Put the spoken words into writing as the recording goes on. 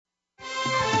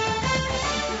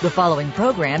The following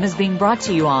program is being brought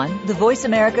to you on the Voice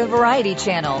America Variety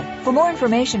Channel. For more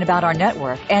information about our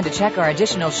network and to check our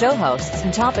additional show hosts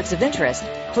and topics of interest,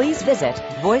 please visit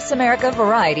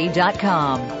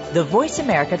voiceamericavariety.com. The Voice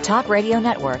America Talk Radio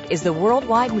Network is the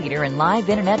worldwide leader in live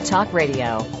Internet talk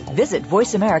radio. Visit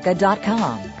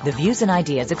voiceamerica.com. The views and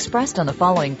ideas expressed on the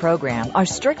following program are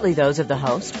strictly those of the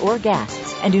host or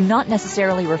guests and do not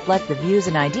necessarily reflect the views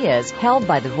and ideas held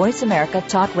by the Voice America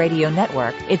Talk Radio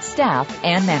Network, its staff,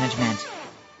 and management.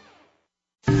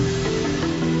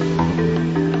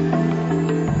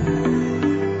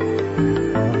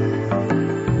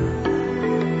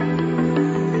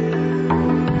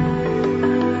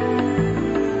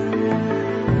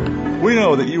 We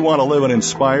know that you want to live an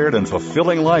inspired and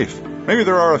fulfilling life. Maybe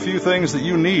there are a few things that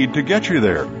you need to get you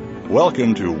there.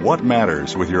 Welcome to What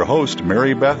Matters with your host,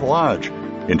 Mary Beth Lodge.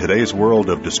 In today's world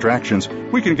of distractions,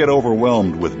 we can get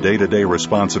overwhelmed with day-to-day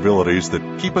responsibilities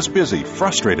that keep us busy,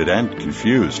 frustrated, and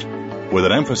confused. With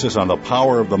an emphasis on the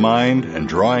power of the mind and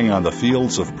drawing on the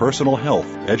fields of personal health,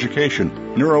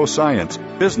 education, neuroscience,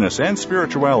 business, and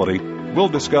spirituality, we'll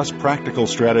discuss practical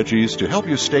strategies to help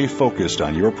you stay focused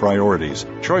on your priorities,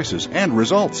 choices, and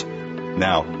results.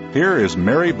 Now, here is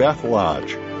Mary Beth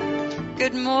Lodge.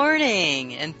 Good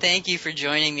morning, and thank you for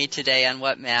joining me today on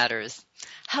What Matters.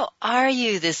 How are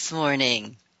you this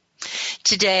morning?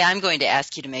 Today, I'm going to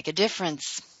ask you to make a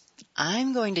difference.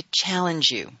 I'm going to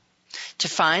challenge you to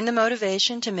find the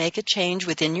motivation to make a change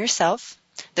within yourself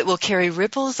that will carry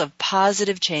ripples of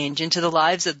positive change into the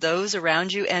lives of those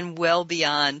around you and well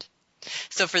beyond.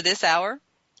 So for this hour,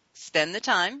 spend the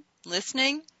time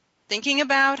listening, thinking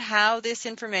about how this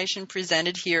information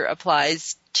presented here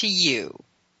applies to you.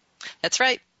 That's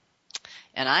right.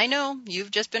 And I know you've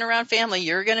just been around family.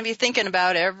 You're going to be thinking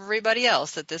about everybody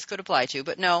else that this could apply to.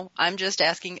 But no, I'm just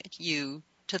asking you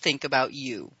to think about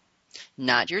you.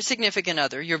 Not your significant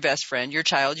other, your best friend, your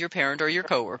child, your parent, or your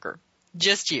coworker.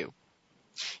 Just you.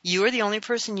 You are the only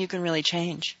person you can really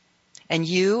change. And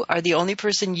you are the only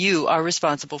person you are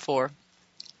responsible for.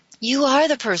 You are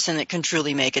the person that can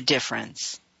truly make a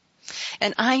difference.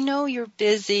 And I know you're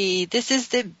busy. This is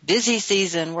the busy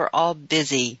season. We're all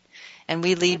busy. And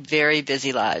we lead very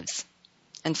busy lives.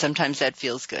 And sometimes that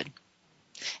feels good.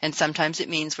 And sometimes it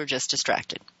means we're just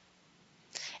distracted.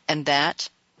 And that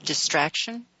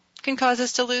distraction can cause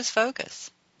us to lose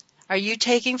focus. Are you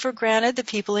taking for granted the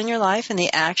people in your life and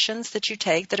the actions that you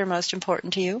take that are most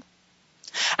important to you?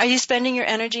 Are you spending your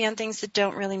energy on things that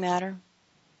don't really matter?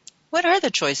 What are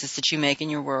the choices that you make in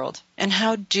your world? And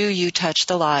how do you touch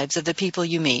the lives of the people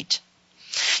you meet?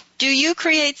 Do you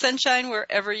create sunshine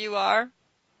wherever you are?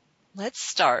 Let's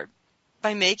start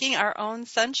by making our own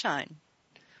sunshine.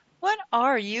 What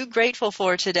are you grateful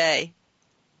for today?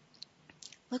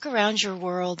 Look around your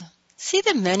world. See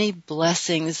the many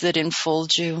blessings that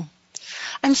enfold you.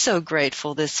 I'm so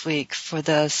grateful this week for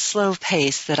the slow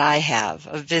pace that I have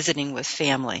of visiting with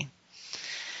family.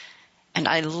 And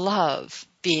I love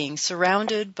being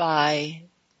surrounded by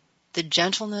the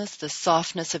gentleness, the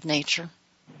softness of nature,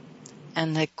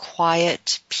 and the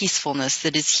quiet peacefulness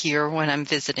that is here when I'm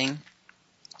visiting.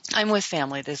 I'm with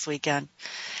family this weekend,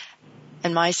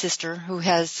 and my sister, who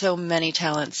has so many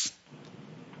talents,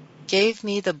 gave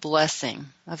me the blessing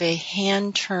of a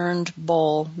hand-turned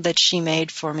bowl that she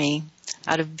made for me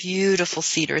out of beautiful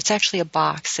cedar. It's actually a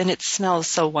box, and it smells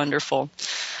so wonderful.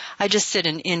 I just sit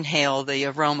and inhale the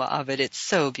aroma of it. It's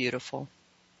so beautiful.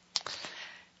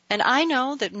 And I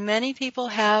know that many people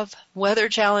have weather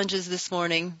challenges this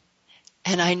morning,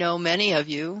 and I know many of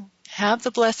you have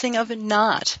the blessing of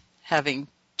not having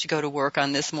to go to work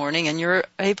on this morning, and you're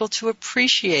able to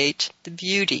appreciate the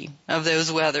beauty of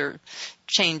those weather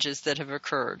changes that have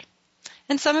occurred.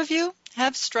 And some of you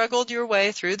have struggled your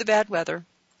way through the bad weather,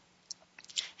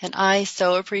 and I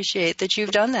so appreciate that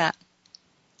you've done that.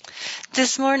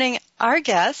 This morning, our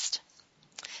guest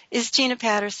is Tina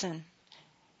Patterson.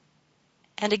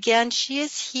 And again, she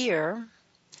is here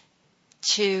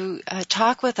to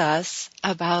talk with us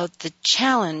about the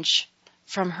challenge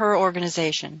from her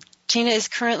organization. Tina is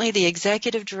currently the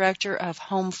executive director of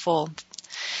Homeful.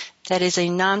 That is a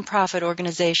nonprofit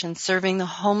organization serving the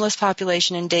homeless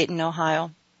population in Dayton, Ohio.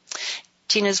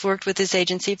 Tina has worked with this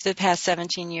agency for the past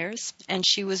 17 years, and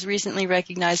she was recently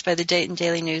recognized by the Dayton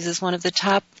Daily News as one of the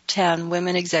top 10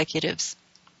 women executives.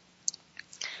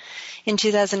 In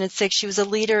 2006, she was a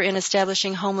leader in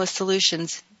establishing Homeless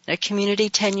Solutions, a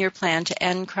community 10-year plan to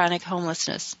end chronic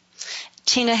homelessness.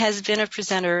 Tina has been a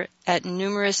presenter at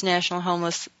numerous national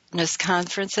homelessness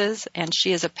conferences, and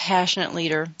she is a passionate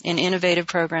leader in innovative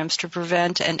programs to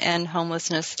prevent and end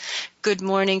homelessness. Good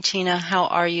morning, Tina. How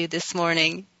are you this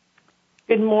morning?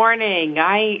 Good morning.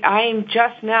 I'm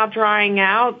just now drying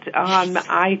out.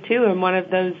 I too am one of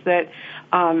those that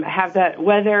have that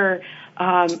weather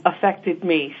affected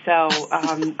me. So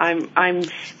I'm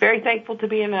very thankful to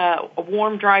be in a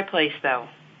warm, dry place, though.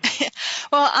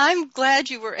 Well, I'm glad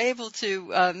you were able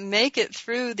to make it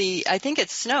through I think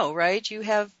it's snow, right? You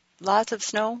have lots of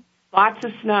snow? Lots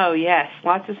of snow, yes.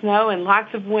 Lots of snow and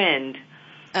lots of wind.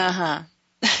 Uh-huh.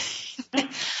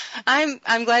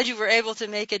 I'm glad you were able to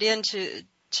make it in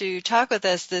to talk with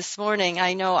us this morning.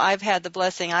 I know I've had the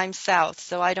blessing. I'm south,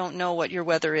 so I don't know what your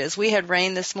weather is. We had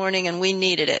rain this morning, and we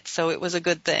needed it, so it was a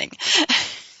good thing.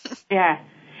 Yeah.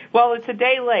 Well, it's a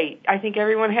day late. I think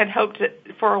everyone had hoped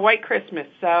for a white Christmas,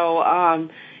 so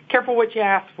careful what you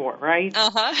ask for, right?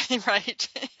 Uh-huh, right.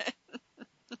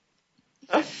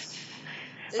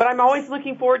 But I'm always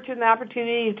looking forward to the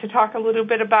opportunity to talk a little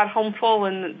bit about Homeful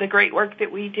and the great work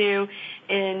that we do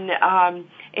in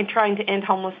trying to end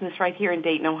homelessness right here in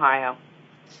Dayton, Ohio.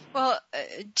 Well,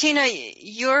 Tina,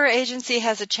 your agency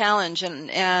has a challenge,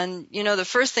 and you know, the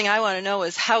first thing I want to know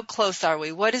is how close are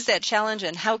we? What is that challenge,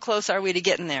 and how close are we to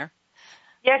getting there?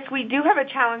 Yes, we do have a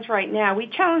challenge right now. We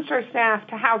challenged our staff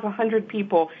to house 100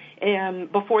 people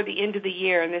before the end of the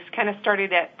year, and this kind of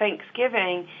started at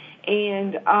Thanksgiving,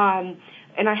 and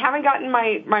I haven't gotten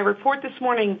my report this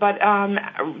morning, but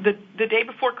the day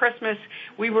before Christmas,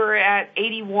 we were at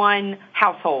 81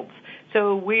 households.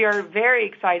 So we are very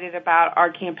excited about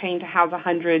our campaign to house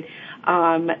 100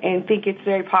 and think it's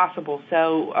very possible.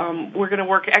 So we're going to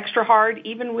work extra hard,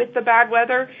 even with the bad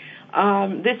weather,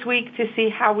 this week to see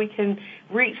how we can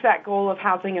reach that goal of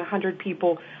housing 100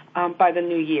 people by the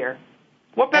new year.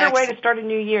 What better way to start a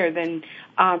new year than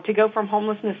to go from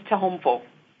homelessness to Homeful?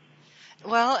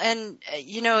 Well, and,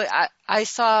 you know, I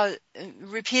saw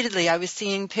repeatedly, I was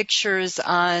seeing pictures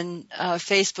on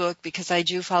Facebook because I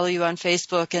do follow you on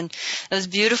Facebook, and those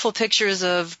beautiful pictures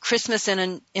of Christmas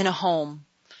in a home.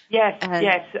 Yes,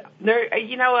 yes. There,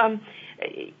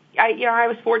 I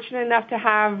was fortunate enough to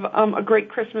have a great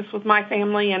Christmas with my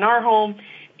family in our home,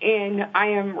 and I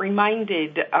am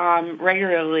reminded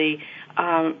regularly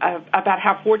about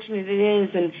how fortunate it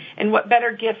is, and what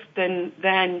better gift than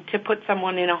to put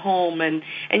someone in a home. And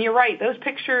you're right; those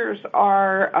pictures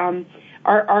are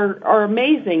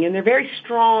amazing, and they're very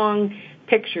strong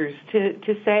pictures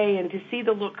to say and to see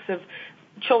the looks of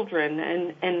children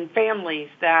and families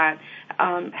that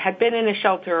had been in a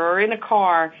shelter or in a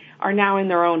car are now in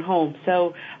their own home.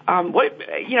 So,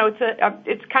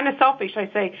 it's kind of selfish. I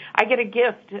say I get a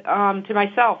gift to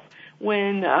myself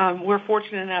when we're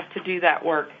fortunate enough to do that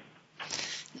work.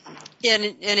 Yeah,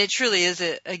 and it truly is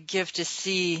a gift to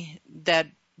see that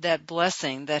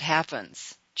blessing that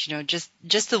happens. You know,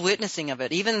 just the witnessing of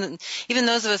it. Even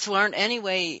those of us who aren't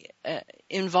anyway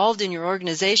involved in your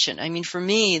organization. I mean, for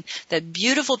me, that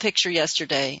beautiful picture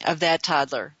yesterday of that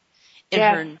toddler in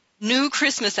her new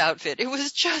Christmas outfit, it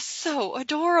was just so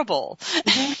adorable.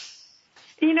 Mm-hmm.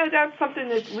 You know, that's something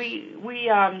that we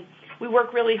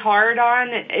work really hard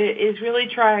on, is really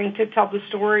trying to tell the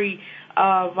story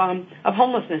of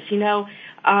homelessness. You know,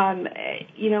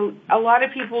 a lot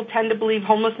of people tend to believe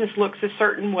homelessness looks a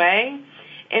certain way.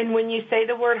 And when you say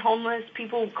the word homeless,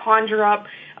 people conjure up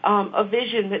a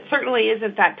vision that certainly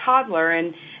isn't that toddler.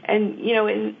 And you know,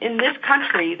 in this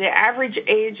country, the average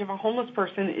age of a homeless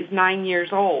person is 9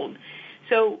 years old.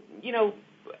 So, you know,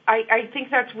 I think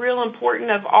that's real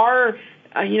important of our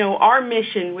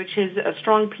mission, which is a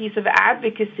strong piece of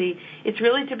advocacy. It's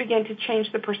really to begin to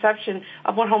change the perception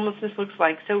of what homelessness looks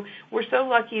like. So we're so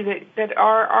lucky that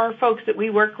our folks that we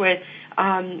work with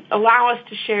allow us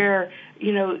to share,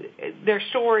 you know, their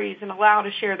stories and allow to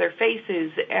share their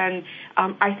faces. And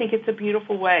I think it's a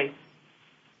beautiful way.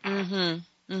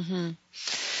 Mm-hmm. Mm-hmm.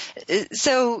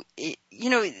 So, you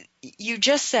know, you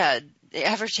just said the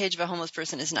average age of a homeless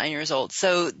person is 9 years old.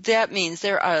 So that means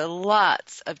there are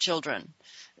lots of children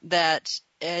that,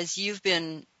 as you've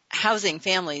been housing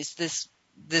families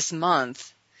this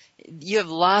month, you have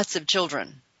lots of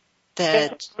children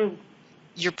that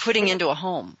you're putting into a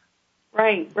home.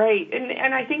 Right.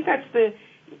 And I think that's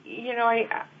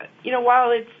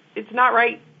while it's not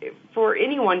right for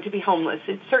anyone to be homeless,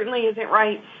 it certainly isn't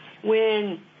right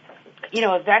when, you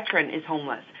know, a veteran is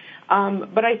homeless.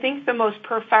 But I think the most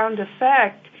profound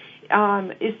effect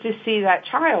is to see that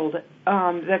child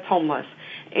that's homeless.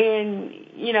 And,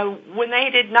 you know, when they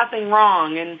did nothing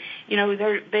wrong, and, you know,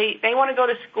 they want to go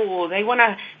to school, they want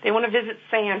to visit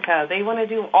Santa, they want to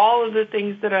do all of the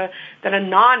things that a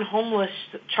non-homeless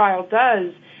child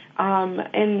does,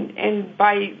 and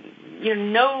by, you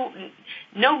know,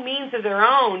 no means of their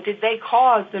own did they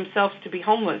cause themselves to be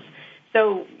homeless.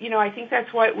 So, I think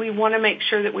that's why we want to make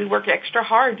sure that we work extra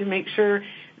hard to make sure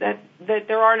that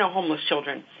there are no homeless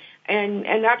children.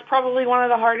 And that's probably one of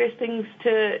the hardest things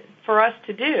for us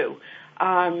to do.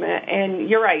 And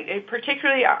you're right.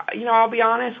 Particularly, I'll be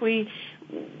honest,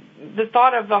 the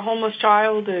thought of a homeless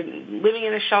child living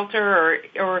in a shelter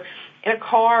or in a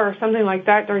car or something like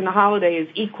that during the holiday is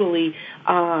equally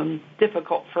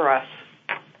difficult for us.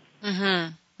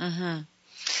 Mm-hmm. Mm-hmm.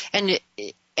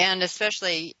 And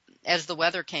especially as the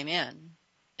weather came in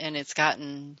and it's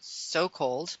gotten so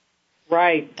cold.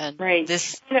 Right. And right.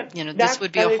 This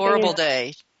would be a horrible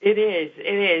day. It is.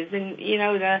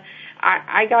 And,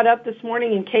 I got up this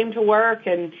morning and came to work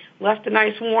and left a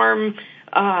nice warm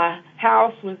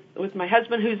house with my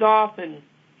husband who's off and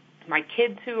my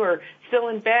kids who are still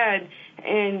in bed.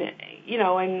 And,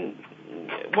 and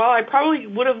while I probably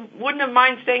wouldn't have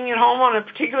minded staying at home on a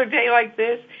particular day like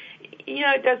this,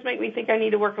 it does make me think I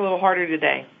need to work a little harder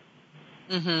today.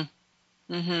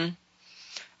 Mm-hmm. Mm-hmm.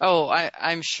 Oh,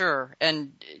 I'm sure.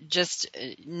 And just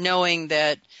knowing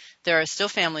that there are still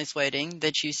families waiting,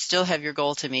 that you still have your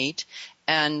goal to meet,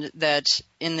 and that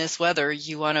in this weather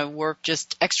you want to work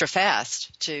just extra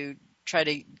fast to try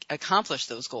to accomplish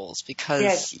those goals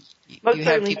because you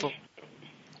have people.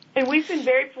 And we've been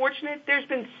very fortunate. There's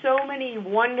been so many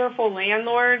wonderful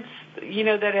landlords,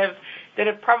 that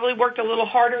have probably worked a little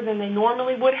harder than they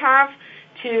normally would have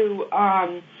to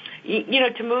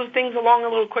move things along a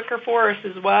little quicker for us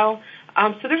as well.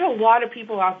 So there's a lot of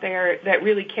people out there that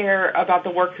really care about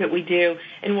the work that we do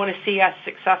and want to see us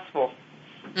successful.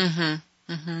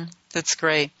 Mm-hmm. Mm-hmm. That's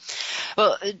great.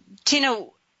 Well, Tina,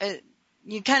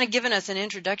 you've kind of given us an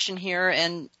introduction here,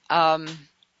 and I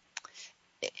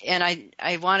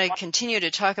want to continue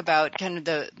to talk about kind of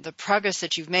the progress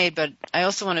that you've made, but I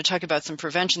also want to talk about some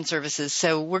prevention services.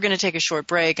 So we're going to take a short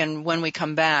break, and when we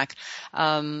come back,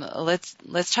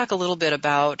 let's talk a little bit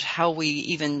about how we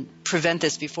even prevent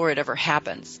this before it ever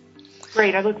happens.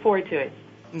 Great. I look forward to it.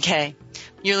 Okay.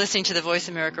 You're listening to the Voice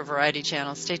America Variety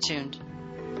Channel. Stay tuned.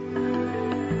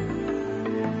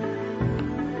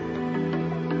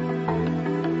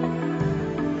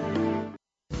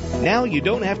 Now you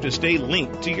don't have to stay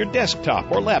linked to your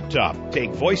desktop or laptop.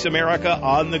 Take Voice America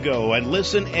on the go and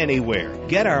listen anywhere.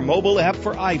 Get our mobile app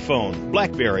for iPhone,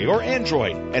 BlackBerry, or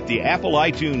Android at the Apple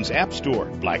iTunes App Store,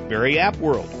 BlackBerry App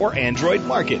World, or Android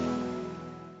Market.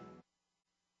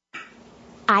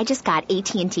 I just got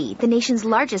AT&T, the nation's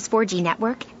largest 4G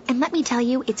network, and let me tell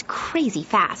you, it's crazy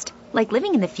fast. Like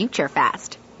living in the future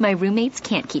fast. My roommates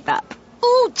can't keep up.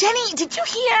 Ooh, Jenny, did you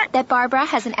hear? That Barbara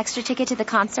has an extra ticket to the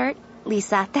concert?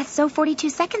 Lisa, that's so 42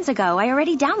 seconds ago. I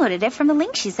already downloaded it from the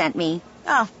link she sent me.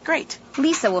 Oh, great.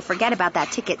 Lisa will forget about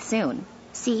that ticket soon.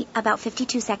 See, about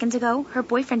 52 seconds ago, her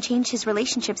boyfriend changed his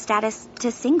relationship status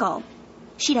to single.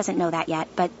 She doesn't know that yet,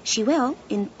 but she will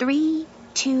in 3,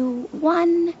 2,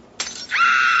 1...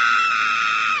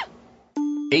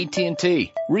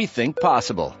 AT&T. Rethink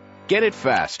possible. Get it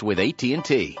fast with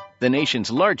AT&T, the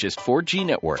nation's largest 4G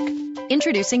network.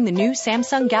 Introducing the new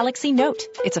Samsung Galaxy Note.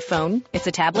 It's a phone, it's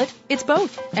a tablet, it's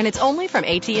both, and it's only from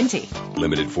AT&T.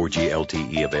 Limited 4G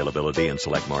LTE availability in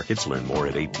select markets. Learn more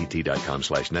at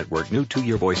att.com/network. New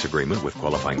 2-year voice agreement with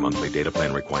qualifying monthly data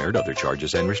plan required. Other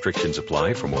charges and restrictions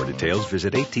apply. For more details,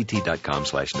 visit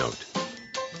att.com/note.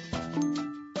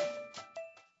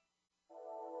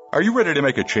 Are you ready to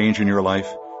make a change in your life?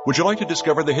 Would you like to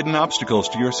discover the hidden obstacles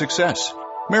to your success?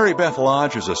 Mary Beth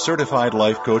Lodge is a certified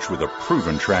life coach with a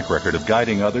proven track record of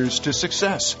guiding others to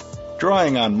success.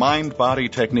 Drawing on mind-body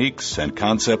techniques and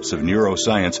concepts of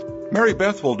neuroscience, Mary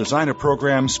Beth will design a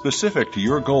program specific to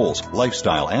your goals,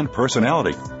 lifestyle, and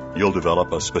personality. You'll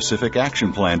develop a specific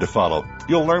action plan to follow.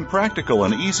 You'll learn practical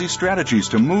and easy strategies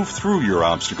to move through your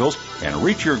obstacles and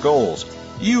reach your goals.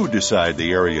 You decide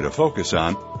the area to focus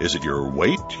on. Is it your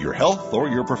weight, your health, or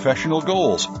your professional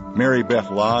goals? Mary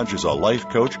Beth Lodge is a life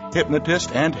coach,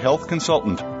 hypnotist, and health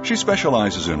consultant. She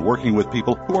specializes in working with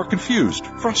people who are confused,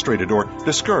 frustrated, or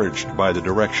discouraged by the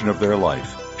direction of their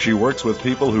life. She works with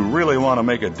people who really want to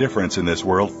make a difference in this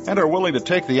world and are willing to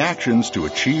take the actions to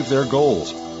achieve their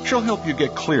goals. She'll help you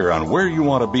get clear on where you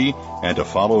want to be and to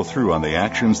follow through on the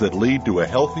actions that lead to a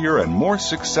healthier and more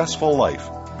successful life.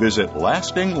 Visit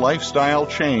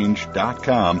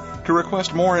lastinglifestylechange.com to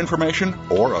request more information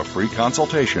or a free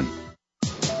consultation.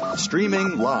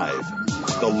 Streaming live,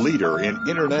 the leader in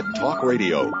Internet Talk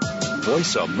Radio,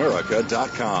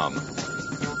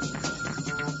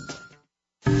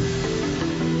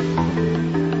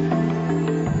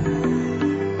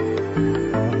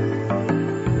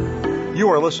 You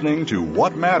are listening to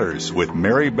What Matters with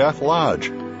Mary Beth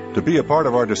Lodge. To be a part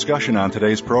of our discussion on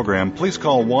today's program, please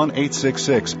call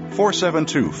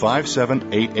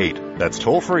 1-866-472-5788. That's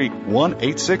toll-free,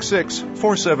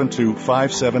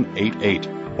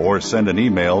 1-866-472-5788. Or send an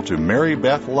email to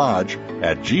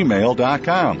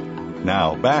marybethlodge@gmail.com.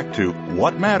 Now, back to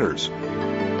What Matters.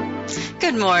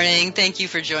 Good morning. Thank you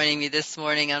for joining me this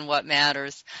morning on What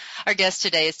Matters. Our guest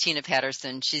today is Tina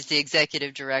Patterson. She's the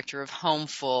Executive Director of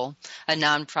Homeful, a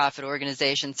nonprofit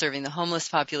organization serving the homeless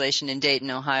population in Dayton,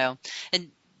 Ohio.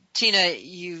 And Tina,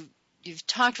 you've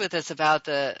talked with us about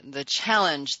the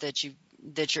challenge that your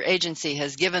agency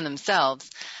has given themselves.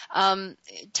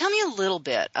 Tell me a little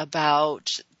bit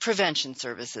about prevention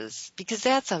services, because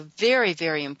that's a very,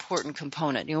 very important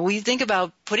component. We think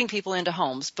about putting people into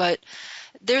homes, but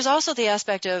there's also the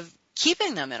aspect of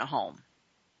keeping them in a home.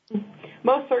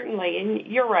 Most certainly, and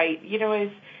you're right.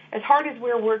 As hard as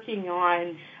we're working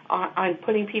on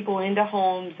putting people into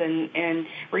homes and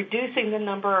reducing the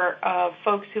number of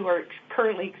folks who are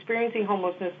currently experiencing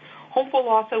homelessness, Homeful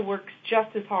also works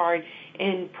just as hard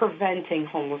in preventing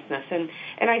homelessness. And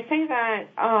I say that,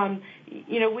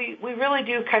 we really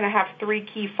do kind of have three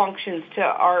key functions to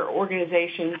our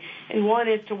organization. And one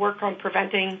is to work on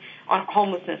preventing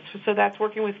homelessness. So that's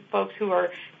working with folks who are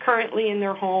currently in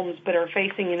their homes but are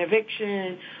facing an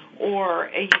eviction or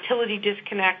a utility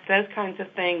disconnect, those kinds of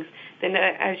things. Then,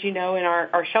 as you know, in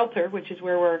our shelter, which is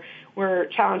where we're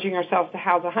challenging ourselves to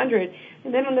house 100.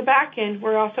 And then on the back end,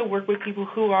 we also work with people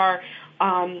who were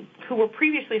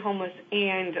previously homeless,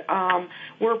 and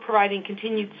we're providing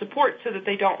continued support so that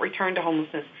they don't return to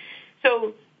homelessness.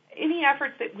 So any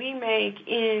efforts that we make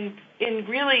in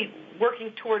really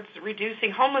working towards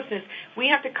reducing homelessness, we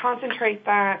have to concentrate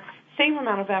that same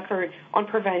amount of effort on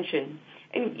prevention.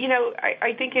 And,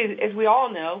 I think as we all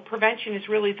know, prevention is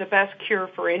really the best cure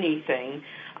for anything.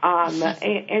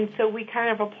 And so we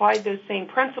kind of applied those same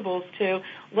principles to,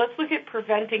 let's look at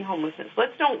preventing homelessness.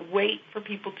 Let's don't wait for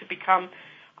people to become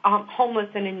homeless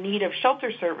and in need of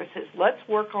shelter services. Let's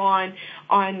work on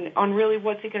really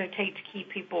what's it going to take to keep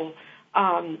people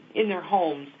in their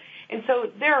homes. And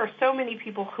so there are so many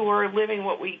people who are living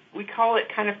what we call it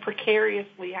kind of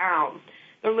precariously housed.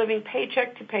 They're living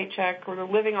paycheck to paycheck, or they're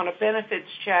living on a benefits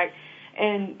check,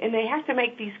 and they have to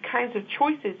make these kinds of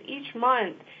choices each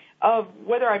month of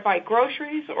whether I buy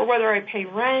groceries or whether I pay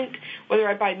rent, whether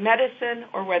I buy medicine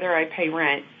or whether I pay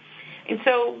rent. And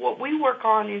so what we work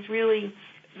on is really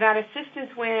that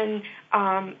assistance when,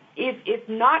 if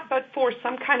not but for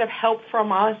some kind of help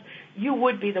from us, you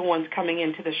would be the ones coming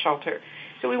into the shelter.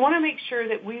 So we want to make sure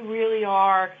that we really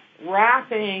are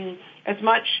wrapping as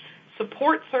much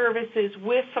support services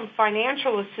with some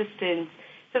financial assistance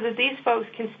so that these folks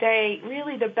can stay.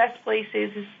 Really, the best place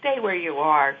is stay where you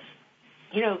are.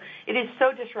 It is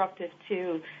so disruptive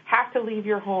to have to leave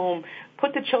your home,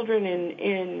 put the children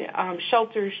in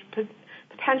shelters,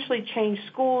 potentially change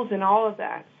schools and all of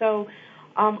that. So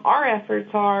our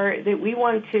efforts are that we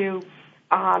want to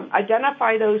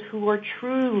identify those who are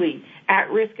truly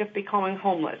at risk of becoming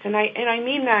homeless. And I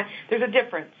mean that there's a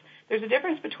difference. There's a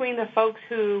difference between the folks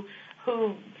who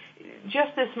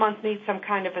just this month need some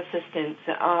kind of assistance,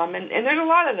 and there's a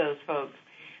lot of those folks,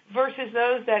 versus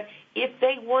those that if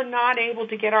they were not able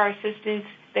to get our assistance,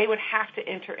 they would have to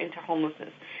enter into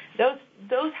homelessness.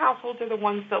 Those households are the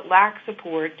ones that lack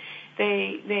support.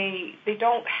 They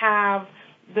don't have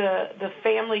the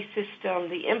family system,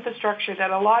 the infrastructure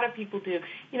that a lot of people do.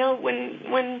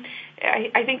 When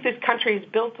I think this country is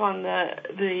built on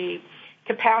the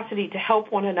capacity to help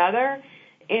one another,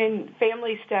 and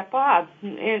families step up,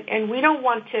 and we don't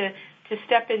want to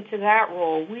step into that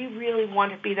role. We really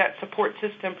want to be that support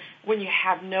system when you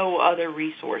have no other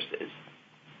resources.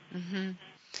 Mm-hmm.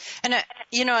 And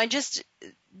I just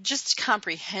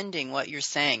comprehending what you're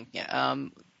saying,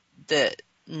 that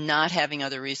not having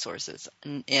other resources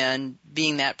and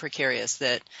being that precarious,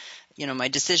 that my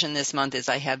decision this month is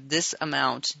I have this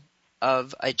amount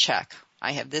of a check,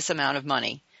 I have this amount of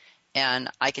money, and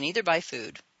I can either buy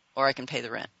food or I can pay the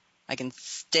rent. I can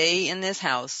stay in this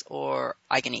house or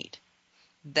I can eat.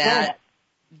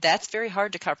 That's very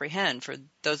hard to comprehend for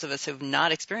those of us who have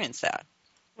not experienced that.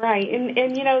 Right,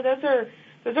 and those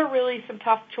are really some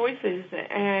tough choices,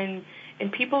 and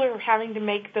people are having to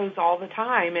make those all the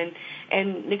time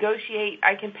and negotiate.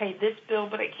 I can pay this bill,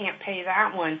 but I can't pay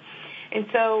that one. And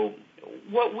so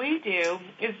what we do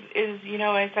is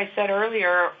as I said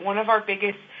earlier, one of our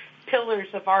biggest pillars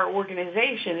of our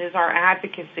organization is our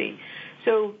advocacy.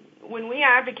 So when we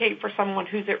advocate for someone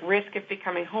who's at risk of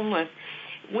becoming homeless,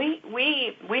 we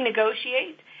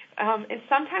negotiate, and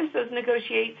sometimes those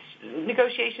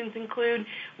negotiations include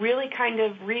really kind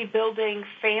of rebuilding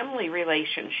family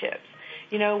relationships.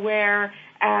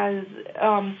 whereas,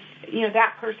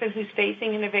 that person who's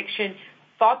facing an eviction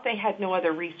thought they had no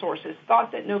other resources,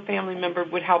 thought that no family member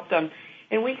would help them.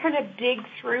 And we kind of dig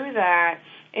through that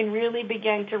and really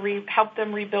begin to help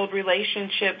them rebuild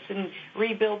relationships and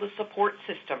rebuild a support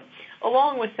system,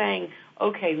 along with saying,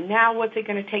 okay, now what's it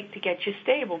going to take to get you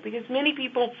stable? Because many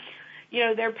people,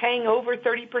 they're paying over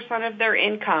 30% of their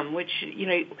income, which,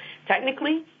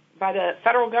 technically, by the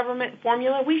federal government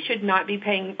formula, we should not be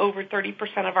paying over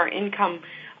 30% of our income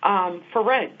for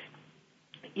rent.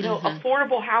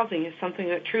 Affordable housing is something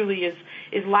that truly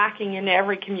is lacking in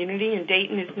every community, and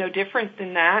Dayton is no different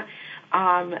than that.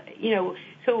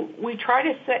 So we try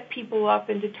to set people up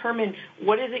and determine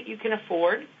what is it you can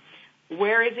afford,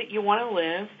 where is it you want to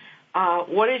live,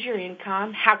 what is your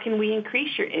income, how can we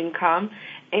increase your income,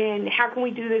 and how can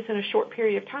we do this in a short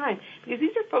period of time? Because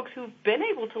these are folks who've been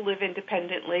able to live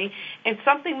independently, and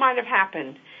something might have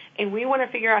happened, and we want to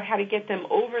figure out how to get them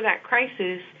over that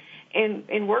crisis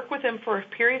and work with them for a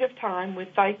period of time with,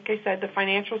 like I said, the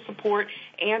financial support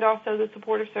and also the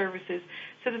supportive services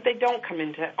so that they don't come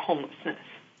into homelessness.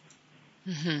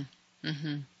 Mm-hmm.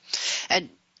 Mm-hmm.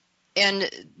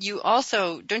 And you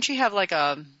also, don't you have like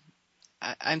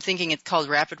I'm thinking it's called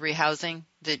rapid rehousing,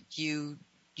 that you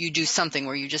do something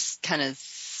where you just kind of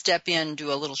step in,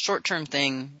 do a little short-term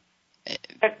thing?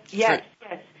 Yes.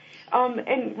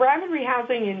 And rapid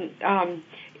rehousing,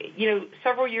 and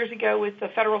several years ago with the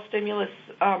federal stimulus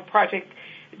project,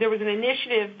 there was an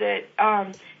initiative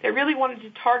that really wanted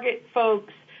to target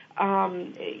folks,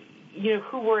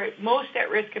 who were most at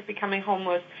risk of becoming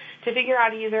homeless, to figure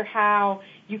out either how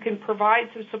you can provide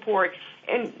some support.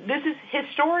 And this is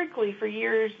historically for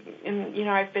years, and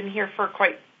I've been here for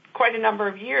quite a number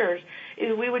of years,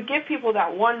 is we would give people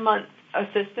that 1 month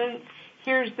assistance.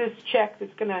 Here's this check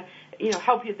that's going to,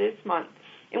 help you this month.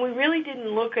 And we really didn't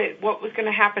look at what was going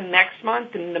to happen next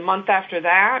month and the month after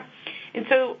that. And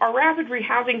so our rapid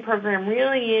rehousing program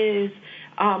really is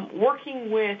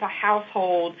working with a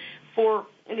household for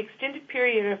an extended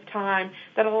period of time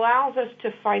that allows us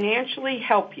to financially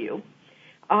help you,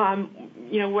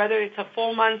 whether it's a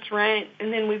full month's rent,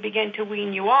 and then we begin to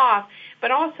wean you off,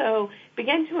 but also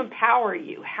begin to empower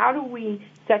you. How do we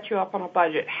set you up on a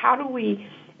budget? How do we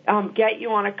get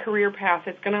you on a career path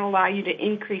that's going to allow you to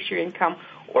increase your income?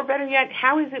 Or better yet,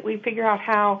 how is it we figure out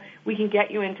how we can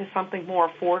get you into something more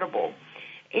affordable?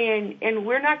 And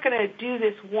we're not going to do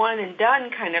this one and done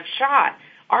kind of shot.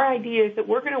 Our idea is that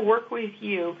we're going to work with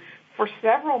you for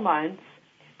several months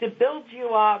to build you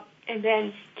up and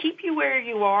then keep you where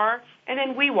you are, and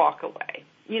then we walk away.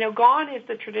 Gone is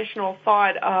the traditional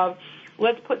thought of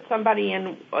let's put somebody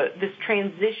in this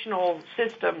transitional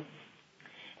system,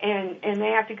 and they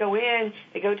have to go in,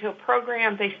 they go to a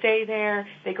program, they stay there,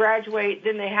 they graduate,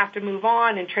 then they have to move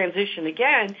on and transition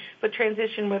again, but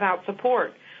transition without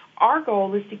support. Our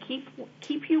goal is to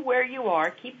keep you where you are,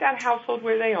 keep that household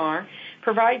where they are,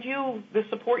 provide you the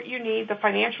support you need, the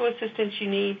financial assistance you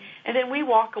need, and then we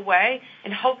walk away,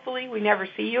 and hopefully we never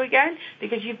see you again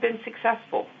because you've been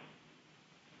successful.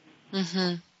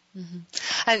 Mm-hmm. Mm-hmm.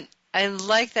 And I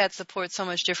like that support so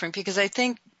much different because I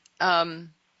think,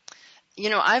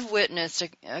 I've witnessed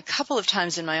a couple of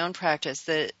times in my own practice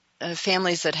that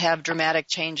families that have dramatic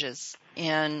changes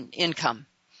in income.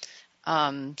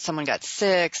 Someone got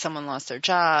sick, someone lost their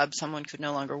job, someone could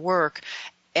no longer work,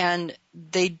 and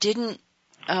they didn't,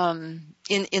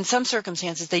 in some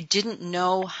circumstances, they didn't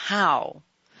know how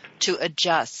to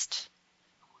adjust.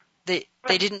 They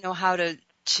didn't know how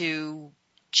to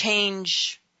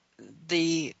change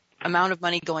the amount of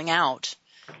money going out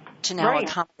to now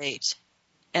accommodate.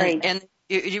 And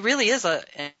it really is an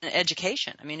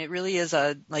education. I mean, it really is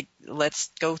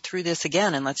let's go through this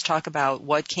again and let's talk about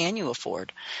what can you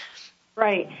afford.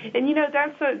 Right. And,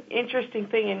 that's an interesting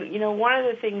thing. And, one of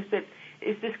the things that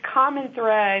is this common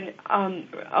thread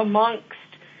amongst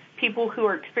people who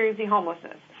are experiencing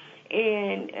homelessness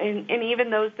and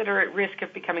even those that are at risk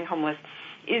of becoming homeless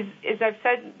is I've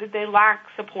said that they lack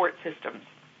support systems.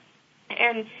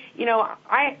 And,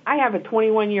 I have a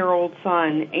 21-year-old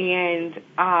son, and,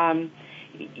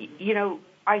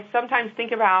 I sometimes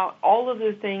think about all of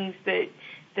the things that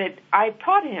I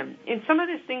taught him, and some of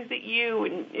the things that you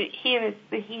and he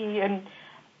and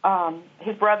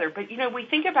his brother. But we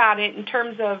think about it in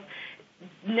terms of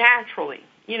naturally.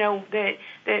 That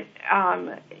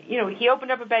he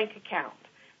opened up a bank account,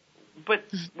 but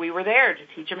we were there to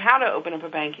teach him how to open up a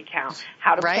bank account,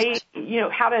 how to pay,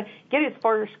 how to get his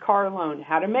first car loan,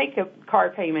 how to make a car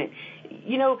payment.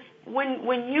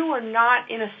 When you are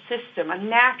not in a system, a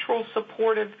natural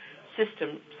supportive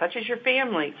system, such as your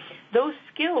family, those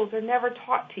skills are never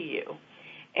taught to you.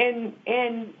 And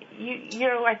you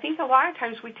know, I think a lot of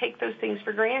times we take those things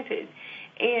for granted.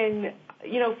 And,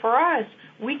 you know, for us,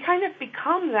 we kind of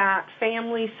become that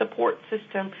family support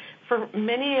system for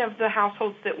many of the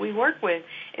households that we work with.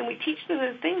 And we teach them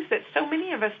the things that so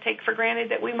many of us take for granted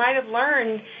that we might have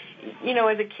learned, you know,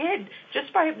 as a kid,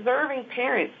 just by observing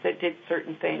parents that did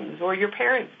certain things, or your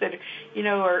parents that, you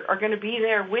know, are going to be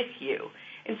there with you.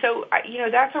 And so, you know,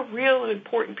 that's a real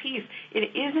important piece.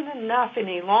 It isn't enough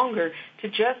any longer to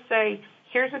just say,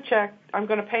 here's a check, I'm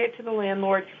going to pay it to the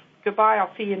landlord, goodbye, I'll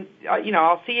see you, you know,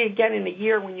 I'll see you again in a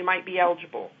year when you might be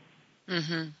eligible.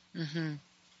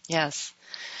 Yes.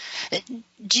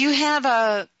 Do you have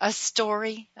a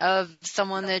story of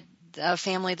someone a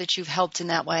family that you've helped in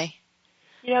that way?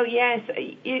 You know, yes,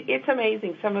 it's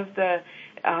amazing. Some of the,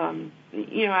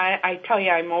 you know, I tell you,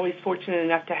 I'm always fortunate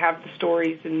enough to have the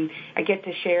stories, and I get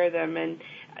to share them. And,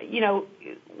 you know,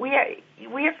 we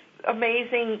have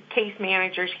amazing case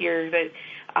managers here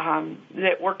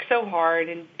that work so hard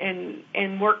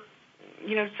and work,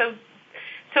 you know,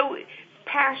 so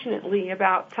passionately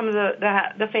about some of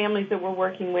the families that we're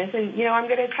working with. And, you know, I'm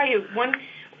going to tell you one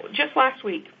just last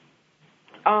week,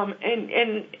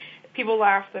 and people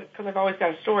laugh because I've always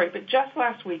got a story, but just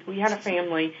last week we had a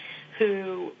family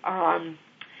who,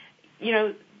 you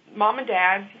know, mom and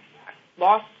dad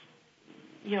lost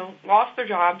their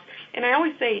jobs. And I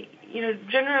always say, you know,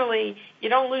 generally you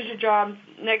don't lose your job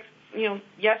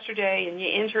yesterday and you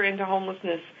enter into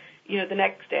homelessness, you know, the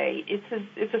next day.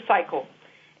 It's a cycle,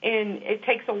 and it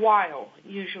takes a while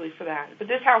usually for that. But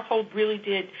this household really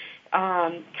did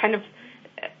kind of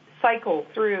cycle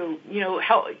through, you know,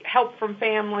 help from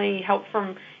family, help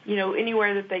from, you know,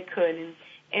 anywhere that they could,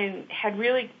 and had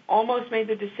really almost made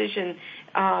the decision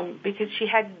because she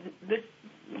had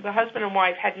the husband and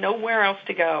wife had nowhere else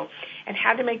to go and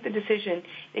had to make the decision.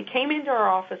 They came into our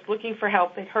office looking for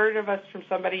help. They'd heard of us from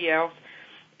somebody else,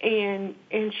 and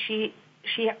she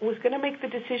was going to make the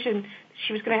decision.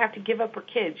 She was going to have to give up her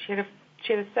kids. She had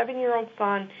a 7-year-old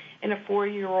son and a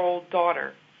 4-year-old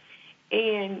daughter.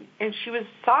 And she was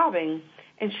sobbing,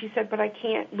 and she said, but I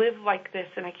can't live like this,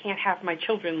 and I can't have my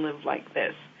children live like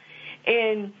this.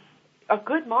 And a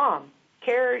good mom,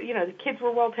 you know, the kids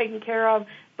were well taken care of,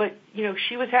 but, you know,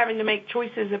 she was having to make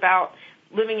choices about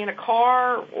living in a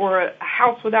car or a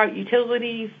house without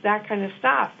utilities, that kind of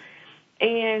stuff.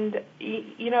 And,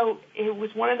 you know, it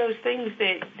was one of those things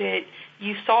that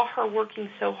you saw her working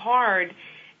so hard,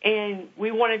 and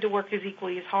we wanted to work as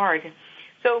equally as hard.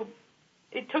 So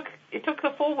it took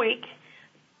the full week.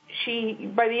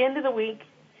 By the end of the week,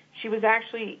 she was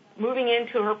actually moving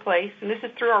into her place, and this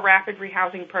is through our rapid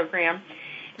rehousing program.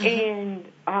 And,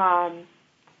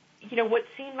 you know, what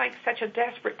seemed like such a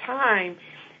desperate time,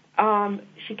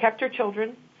 she kept her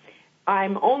children.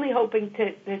 I'm only hoping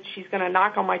that she's going to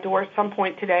knock on my door at some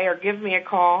point today or give me a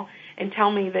call and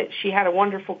tell me that she had a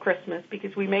wonderful Christmas,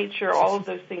 because we made sure all of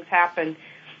those things happened.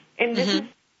 And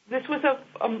this was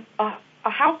a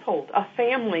household, a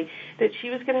family, that she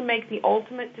was going to make the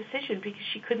ultimate decision because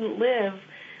she couldn't live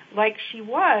like she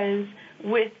was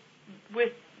with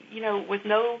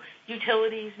no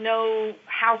utilities, no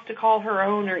house to call her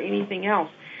own or anything else.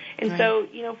 And so,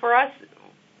 you know, for us,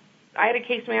 I had a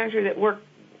case manager that worked,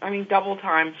 double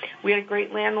time. We had a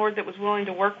great landlord that was willing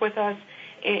to work with us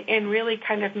and really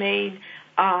kind of made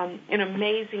an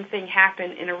amazing thing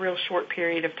happen in a real short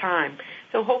period of time.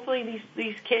 So hopefully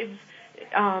these kids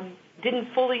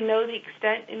didn't fully know the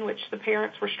extent in which the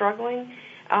parents were struggling,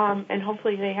 and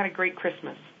hopefully they had a great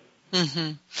Christmas.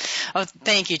 Oh,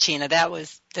 thank you, Tina.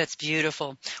 That's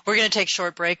beautiful. We're going to take a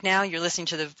short break now. You're listening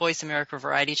to the Voice America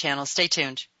Variety Channel. Stay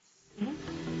tuned.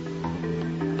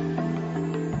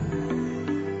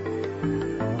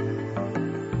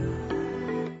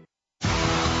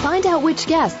 Find out which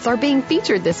guests are being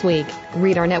featured this week.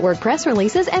 Read our network press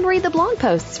releases and read the blog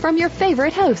posts from your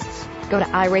favorite hosts. Go to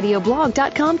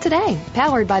iradioblog.com today,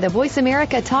 powered by the Voice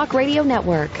America Talk Radio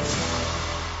Network.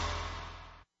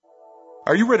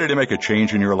 Are you ready to make a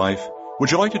change in your life?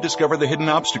 Would you like to discover the hidden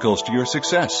obstacles to your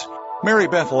success? Mary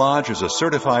Beth Lodge is a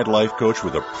certified life coach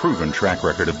with a proven track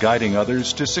record of guiding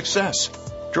others to success.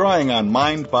 Drawing on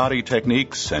mind-body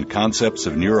techniques and concepts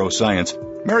of neuroscience,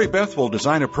 Mary Beth will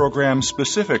design a program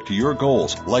specific to your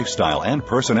goals, lifestyle, and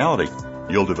personality.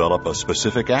 You'll develop a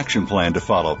specific action plan to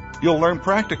follow. You'll learn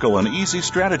practical and easy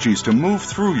strategies to move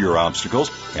through your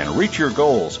obstacles and reach your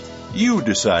goals. You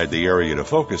decide the area to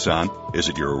focus on. Is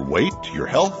it your weight, your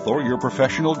health, or your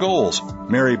professional goals?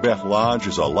 Mary Beth Lodge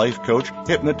is a life coach,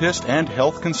 hypnotist, and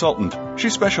health consultant. She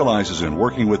specializes in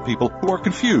working with people who are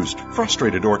confused,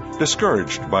 frustrated, or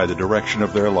discouraged by the direction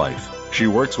of their life. She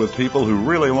works with people who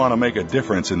really want to make a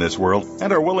difference in this world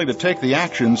and are willing to take the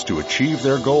actions to achieve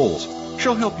their goals.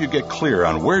 She'll help you get clear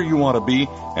on where you want to be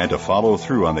and to follow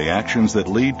through on the actions that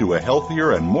lead to a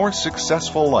healthier and more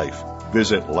successful life.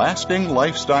 Visit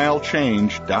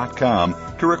lastinglifestylechange.com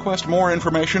to request more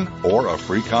information or a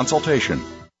free consultation.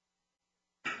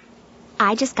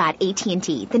 I just got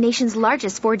AT&T, the nation's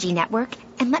largest 4G network,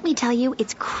 and let me tell you,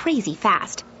 it's crazy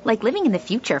fast. Like living in the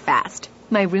future fast.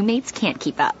 My roommates can't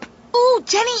keep up. Ooh,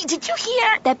 Jenny, did you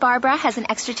hear? That Barbara has an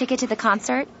extra ticket to the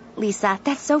concert? Lisa,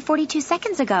 that's so 42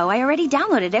 seconds ago. I already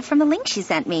downloaded it from the link she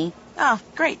sent me. Oh,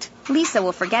 great. Lisa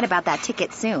will forget about that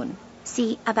ticket soon.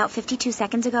 See, about 52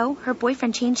 seconds ago, her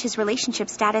boyfriend changed his relationship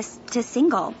status to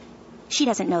single. She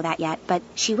doesn't know that yet, but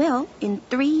she will in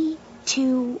 3,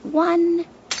 2, 1...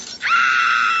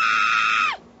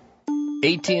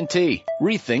 AT&T.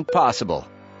 Rethink possible.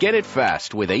 Get it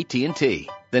fast with AT&T,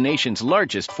 the nation's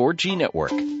largest 4G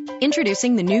network.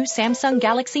 Introducing the new Samsung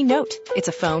Galaxy Note. It's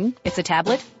a phone, it's a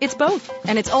tablet, it's both,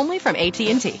 and it's only from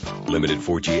AT&T. Limited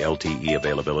 4G LTE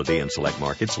availability in select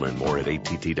markets. Learn more at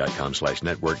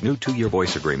att.com/network. New 2-year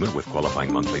voice agreement with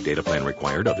qualifying monthly data plan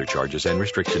required. Other charges and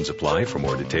restrictions apply. For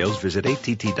more details, visit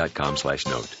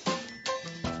att.com/note.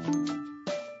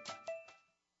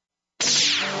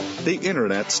 The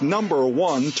Internet's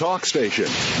 #1 talk station.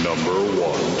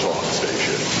 #1 talk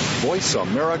station.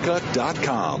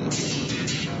 VoiceAmerica.com.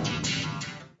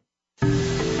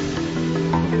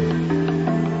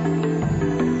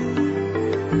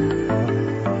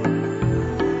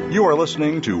 You are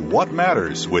listening to What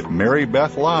Matters with Mary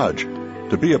Beth Lodge.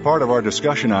 To be a part of our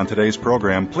discussion on today's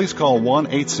program, please call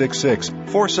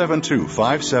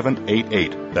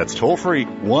 1-866-472-5788. That's toll free,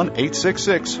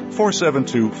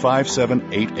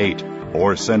 1-866-472-5788.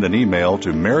 Or send an email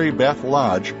to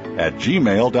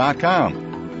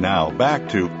marybethlodge@gmail.com. Now back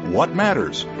to What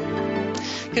Matters.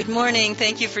 Good morning.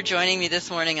 Thank you for joining me this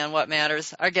morning on What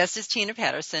Matters. Our guest is Tina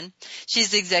Patterson.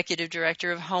 She's the Executive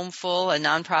Director of Homeful, a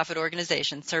nonprofit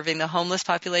organization serving the homeless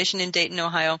population in Dayton,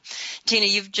 Ohio. Tina,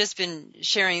 you've just been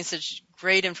sharing such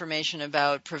great information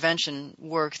about prevention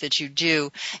work that you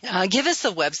do. Give us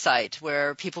a website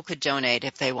where people could donate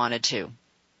if they wanted to.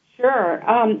 Sure.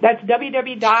 That's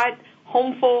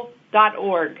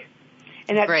www.homeful.org.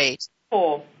 And that's great.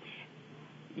 Full.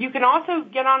 You can also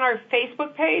get on our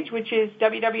Facebook page, which is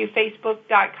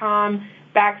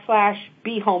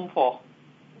www.facebook.com/BeHomeful.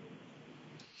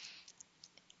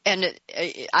 And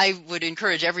I would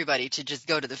encourage everybody to just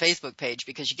go to the Facebook page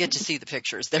because you get to see the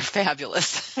pictures. They're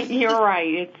fabulous. You're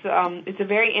right. It's a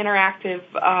very interactive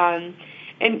and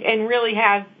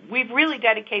we've really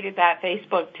dedicated that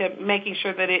Facebook to making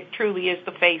sure that it truly is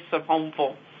the face of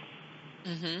Homeful.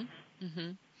 Mm-hmm.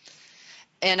 Mm-hmm.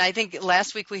 And I think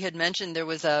last week we had mentioned there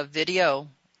was a video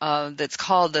that's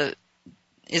called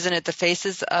isn't it the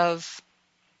Faces of?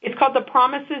 It's called The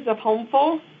Promises of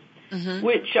Homeful, mm-hmm.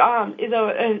 which is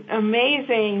an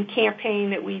amazing campaign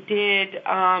that we did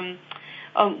a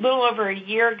little over a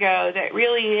year ago that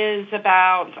really is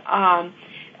about,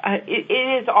 it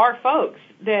is our folks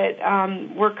that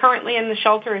we're currently in the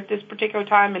shelter at this particular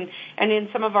time and in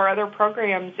some of our other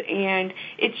programs. And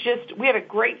it's just, we had a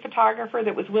great photographer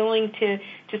that was willing to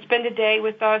spend a day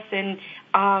with us, and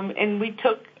we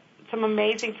took some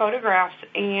amazing photographs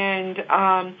and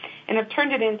have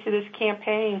turned it into this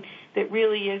campaign that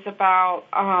really is about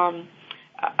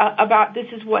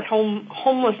this is what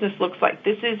homelessness looks like.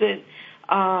 This isn't,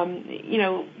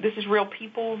 this is real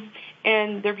people,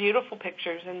 and they're beautiful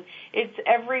pictures. And it's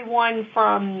everyone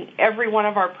from every one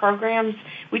of our programs.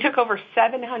 We took over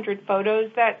 700 photos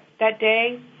that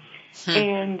day,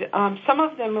 and some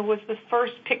of them was the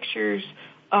first pictures.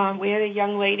 We had a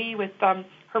young lady with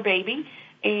her baby,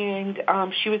 and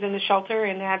she was in the shelter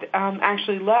and had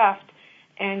actually left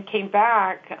and came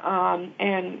back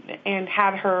and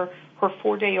had her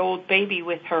 4-day-old baby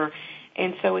with her.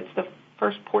 And so it's the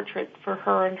first portrait for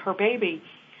her and her baby.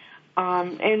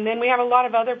 And then we have a lot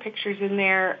of other pictures in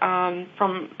there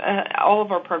from all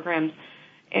of our programs.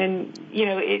 And,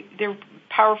 they're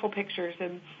powerful pictures.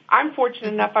 And I'm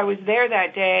fortunate enough I was there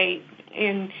that day,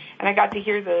 and I got to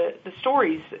hear the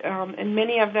stories. And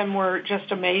many of them were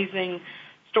just amazing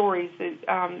stories.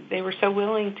 That they were so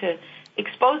willing to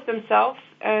expose themselves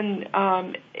and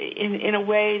in a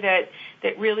way that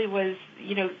really was,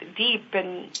 deep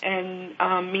and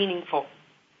meaningful.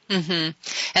 Mm-hmm.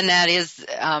 And that is,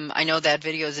 I know that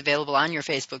video is available on your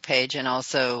Facebook page, and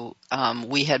also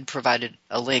we had provided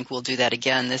a link. We'll do that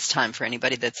again this time for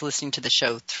anybody that's listening to the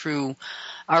show through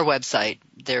our website.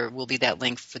 There will be that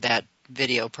link for that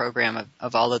video program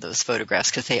of all of those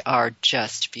photographs, because they are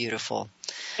just beautiful.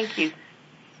 Thank you.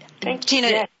 Thank Tina,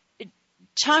 you. Yes.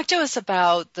 Talk to us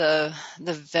about the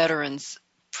veterans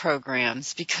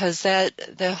programs, because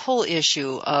the whole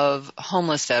issue of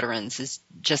homeless veterans is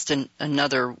just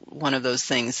another one of those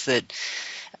things that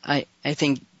I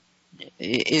think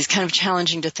is kind of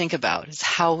challenging to think about, is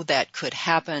how that could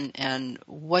happen and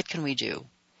what can we do.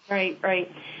 Right.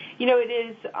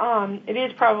 It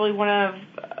is probably one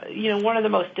of the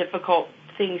most difficult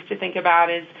things to think about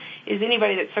is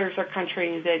anybody that serves our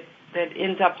country that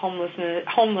ends up homeless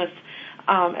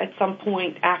at some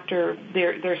point after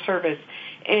their service.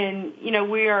 And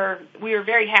we are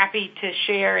very happy to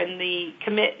share in the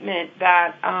commitment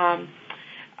that our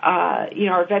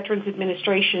Veterans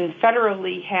Administration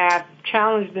federally have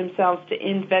challenged themselves to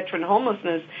end veteran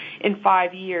homelessness in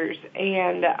 5 years,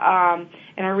 and are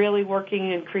really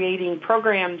working and creating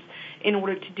programs in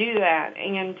order to do that.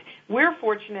 And we're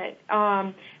fortunate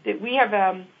that we have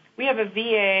a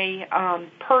VA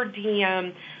per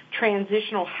diem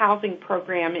transitional housing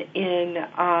program in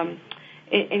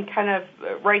kind of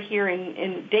right here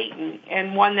in Dayton,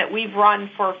 and one that we've run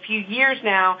for a few years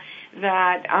now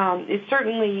that is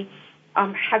certainly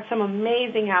had some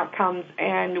amazing outcomes,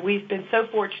 and we've been so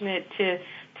fortunate to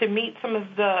meet some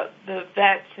of the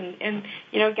vets, and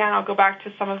again, I'll go back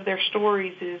to some of their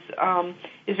stories is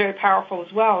very powerful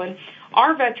as well. And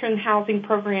our veteran housing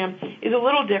program is a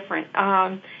little different,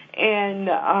 and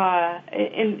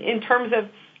in terms of,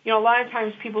 a lot of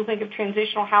times people think of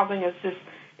transitional housing as this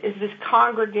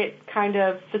congregate kind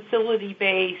of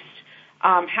facility-based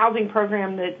housing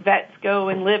program that vets go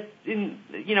and live in,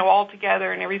 all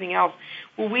together and everything else.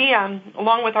 Well, we,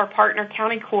 along with our partner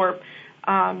County Corp,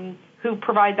 who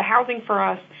provide the housing for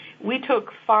us, we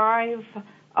took 5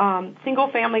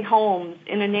 single-family homes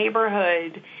in a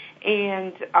neighborhood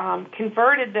and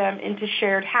converted them into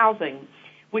shared housing,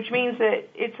 which means that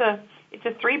it's a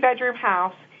 3-bedroom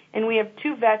house, and we have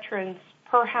 2 veterans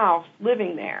per house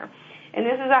living there. And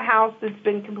this is a house that's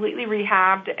been completely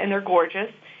rehabbed, and they're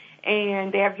gorgeous,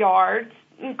 and they have yards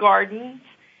and gardens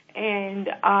and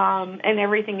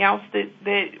everything else that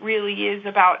really is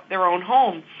about their own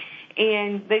home.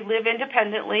 And they live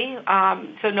independently,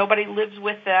 so nobody lives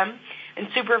with them and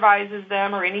supervises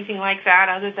them or anything like that,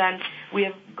 other than we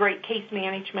have great case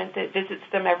management that visits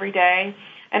them every day.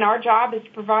 And our job is to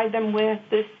provide them with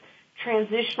this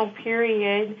transitional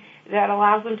period that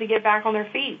allows them to get back on their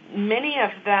feet. Many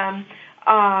of them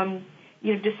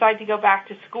decide to go back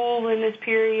to school in this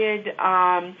period,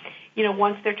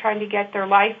 once they're trying to get their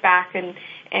life back, and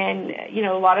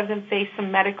a lot of them face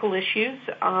some medical issues,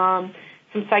 some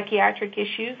psychiatric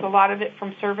issues, a lot of it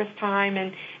from service time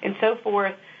and so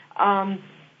forth. And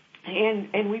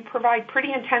we provide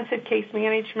pretty intensive case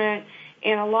management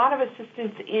and a lot of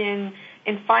assistance in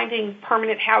finding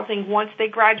permanent housing once they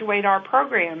graduate our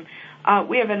program.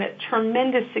 We have a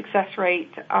tremendous success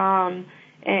rate and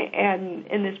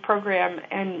in this program,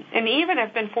 and even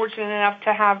have been fortunate enough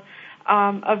to have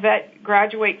a vet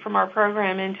graduate from our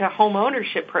program into a home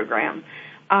ownership program,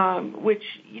 which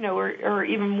are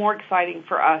even more exciting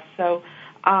for us. So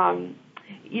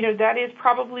that is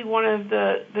probably one of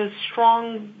the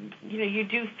strong, you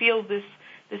do feel this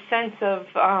sense of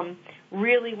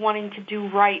really wanting to do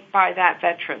right by that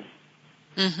veteran.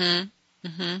 Mm-hmm.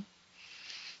 Mm-hmm.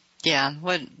 Yeah,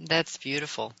 that's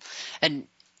beautiful. And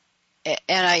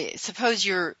I suppose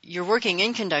you're working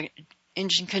in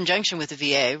conjunction with the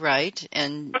VA, right?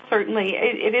 And certainly,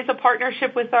 it is a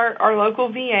partnership with our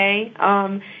local VA.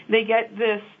 They get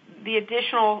the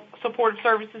additional support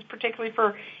services, particularly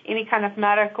for any kind of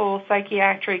medical,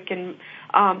 psychiatric, and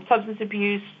substance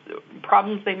abuse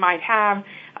problems they might have.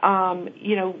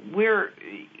 We're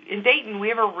in Dayton. We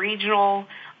have a regional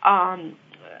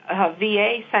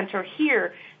VA center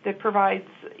here that provides,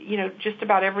 just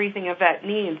about everything a vet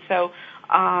needs. So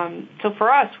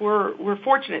for us, we're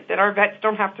fortunate that our vets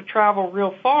don't have to travel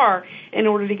real far in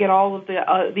order to get all of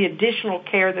the additional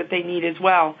care that they need as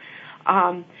well.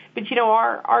 But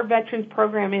our veterans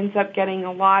program ends up getting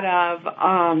a lot of,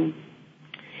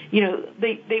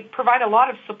 they provide a lot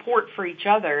of support for each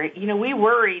other. We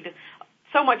worried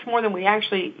so much more than we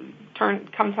actually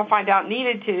come to find out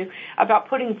needed to about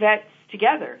putting vets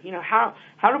together. How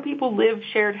do people live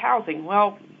shared housing?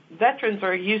 Well, veterans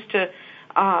are used to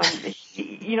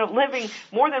living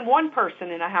more than one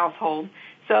person in a household.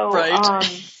 So,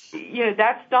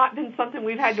 that's not been something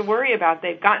we've had to worry about.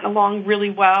 They've gotten along really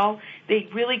well. They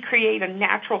really create a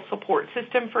natural support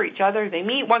system for each other. They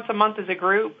meet once a month as a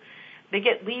group. They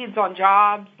get leads on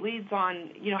jobs, leads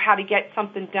on, how to get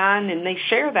something done, and they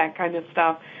share that kind of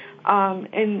stuff. And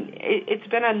it's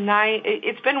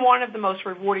been one of the most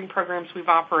rewarding programs we've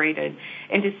operated.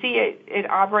 And to see it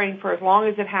operating for as long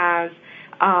as it has,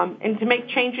 and to make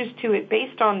changes to it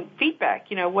based on feedback.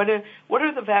 What do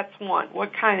the vets want?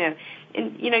 What kind of,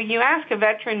 and you ask a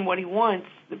veteran what he wants,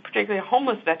 particularly a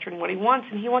homeless veteran what he wants,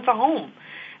 and he wants a home.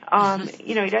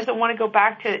 He doesn't want to go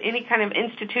back to any kind of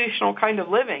institutional kind of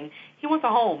living. He wants a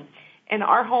home. And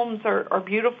our homes are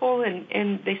beautiful,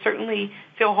 and they certainly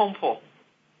feel homeful.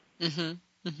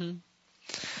 Mm-hmm. Mm-hmm.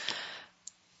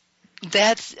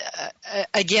 That's,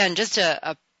 again, just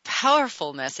a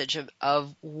powerful message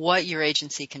of what your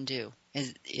agency can do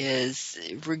is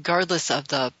regardless of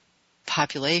the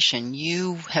population,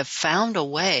 you have found a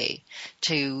way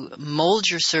to mold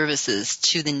your services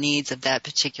to the needs of that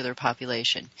particular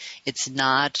population. It's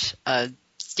not a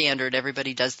standard,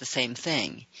 everybody does the same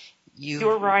thing.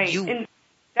 You're right. And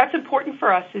that's important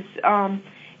for us is,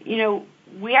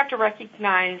 we have to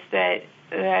recognize that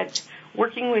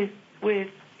working with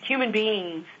human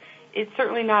beings, it's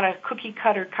certainly not a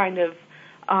cookie-cutter kind of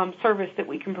service that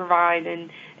we can provide.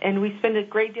 And we spend a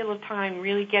great deal of time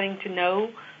really getting to know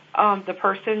the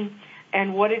person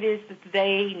and what it is that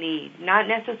they need. Not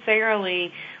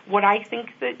necessarily what I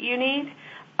think that you need,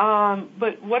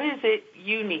 but what is it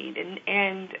you need?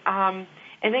 And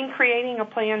then creating a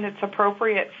plan that's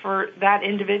appropriate for that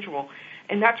individual.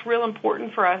 And that's real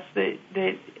important for us that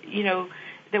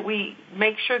we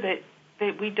make sure that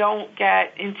we don't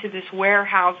get into this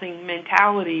warehousing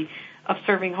mentality of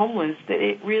serving homeless, that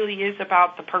it really is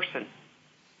about the person.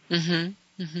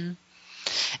 Mm-hmm. Mm-hmm.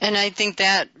 And I think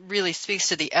that really speaks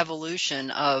to the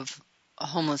evolution of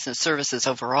homelessness services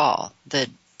overall, that,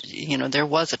 there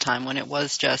was a time when it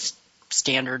was just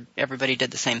standard, everybody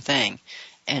did the same thing.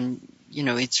 And,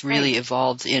 it's really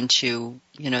evolved into,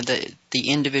 the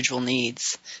individual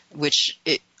needs, which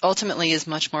it ultimately is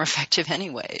much more effective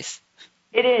anyways.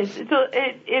 It is. It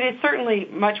is certainly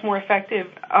much more effective.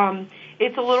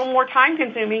 It's a little more time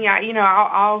consuming.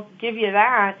 I'll give you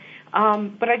that.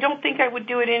 But I don't think I would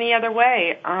do it any other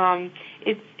way.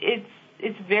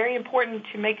 It's very important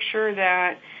to make sure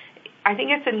that I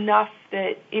think it's enough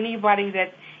that anybody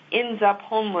that ends up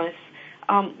homeless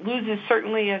loses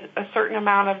certainly a certain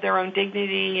amount of their own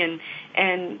dignity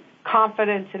and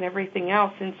confidence and everything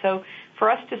else. And so for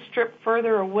us to strip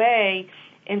further away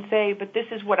and say, but this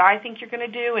is what I think you're going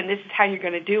to do and this is how you're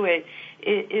going to do it,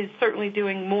 is certainly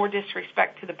doing more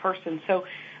disrespect to the person. So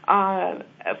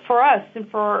for us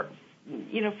and for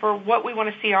what we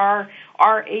want to see our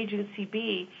agency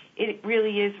be, it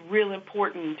really is real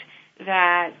important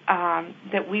that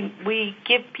we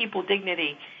give people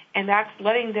dignity, and that's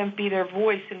letting them be their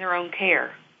voice in their own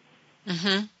care.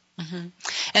 Mm-hmm. Mm-hmm.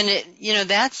 And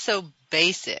that's so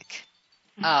basic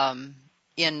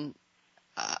in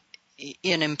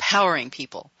empowering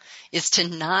people, is to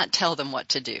not tell them what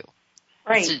to do.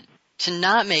 Right. To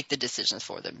not make the decisions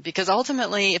for them. Because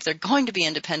ultimately, if they're going to be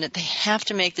independent, they have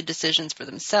to make the decisions for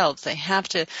themselves. They have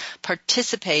to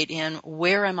participate in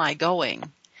where am I going.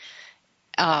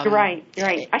 Right. I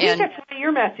think that's one of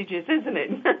your messages, isn't it?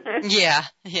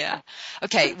 Yeah.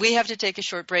 Okay, we have to take a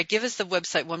short break. Give us the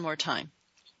website one more time.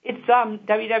 It's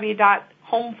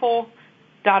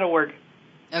www.homeful.org.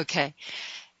 Okay.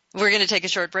 We're going to take a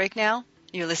short break now.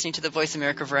 You're listening to the Voice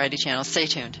America Variety Channel. Stay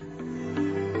tuned.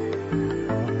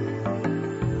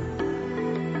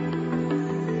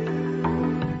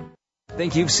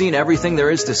 Think you've seen everything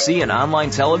there is to see in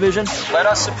online television? Let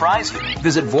us surprise you.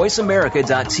 Visit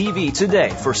voiceamerica.tv today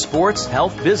for sports,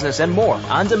 health, business, and more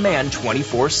on demand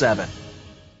 24/7.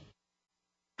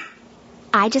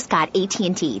 I just got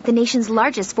AT&T, the nation's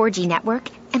largest 4G network,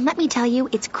 and let me tell you,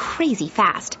 it's crazy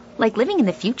fast. Like living in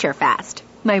the future fast.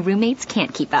 My roommates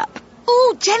can't keep up.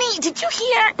 Oh, Jenny, did you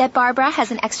hear? That Barbara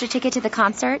has an extra ticket to the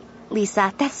concert?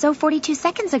 Lisa, that's so 42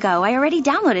 seconds ago. I already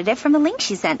downloaded it from the link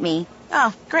she sent me.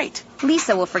 Oh, great.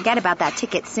 Lisa will forget about that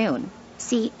ticket soon.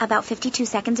 See, about 52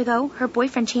 seconds ago, her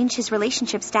boyfriend changed his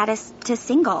relationship status to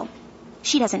single.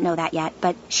 She doesn't know that yet,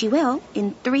 but she will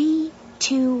in 3,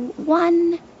 2,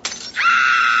 1...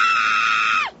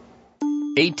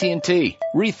 AT&T.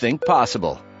 Rethink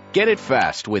possible. Get it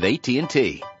fast with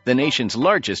AT&T, the nation's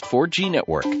largest 4G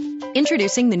network.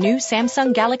 Introducing the new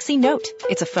Samsung Galaxy Note.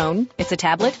 It's a phone, it's a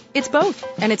tablet, it's both,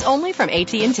 and it's only from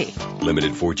AT&T.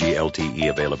 Limited 4G LTE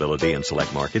availability in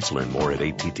select markets. Learn more at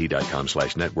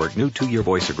att.com/network. New 2-year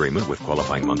voice agreement with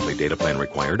qualifying monthly data plan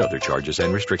required. Other charges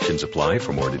and restrictions apply.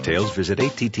 For more details, visit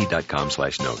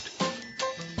att.com/note.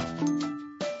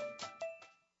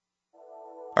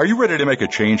 Are you ready to make a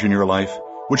change in your life?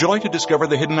 Would you like to discover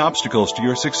the hidden obstacles to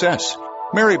your success?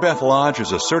 Mary Beth Lodge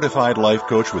is a certified life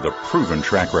coach with a proven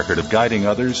track record of guiding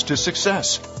others to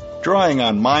success. Drawing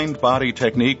on mind-body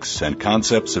techniques and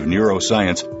concepts of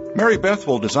neuroscience, Mary Beth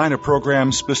will design a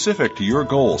program specific to your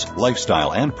goals,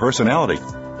 lifestyle, and personality.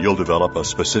 You'll develop a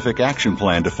specific action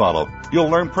plan to follow. You'll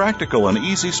learn practical and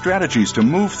easy strategies to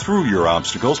move through your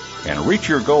obstacles and reach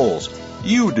your goals.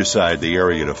 You decide the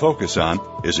area to focus on.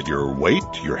 Is it your weight,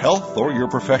 your health, or your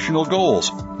professional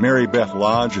goals? Mary Beth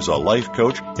Lodge is a life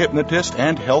coach, hypnotist,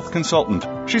 and health consultant.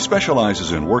 She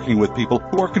specializes in working with people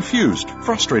who are confused,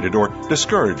 frustrated, or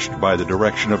discouraged by the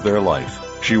direction of their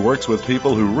life. She works with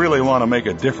people who really want to make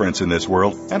a difference in this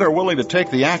world and are willing to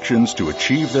take the actions to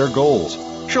achieve their goals.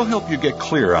 She'll help you get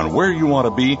clear on where you want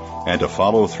to be and to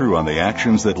follow through on the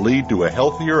actions that lead to a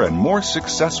healthier and more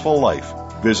successful life.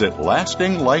 Visit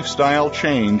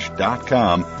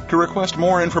lastingLifestyleChange.com to request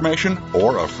more information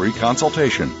or a free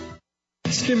consultation.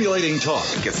 Stimulating talk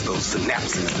gets those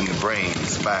synapses in the brain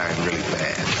firing really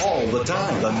fast. All the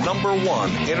time. The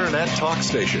 #1 Internet talk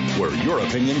station where your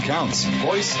opinion counts.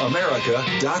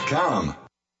 VoiceAmerica.com.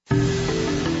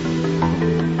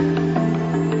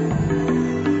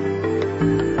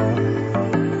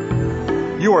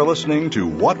 You are listening to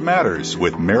What Matters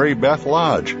with Mary Beth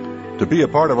Lodge. To be a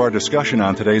part of our discussion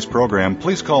on today's program,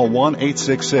 please call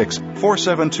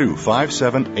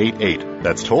 1-866-472-5788.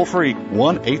 That's toll free,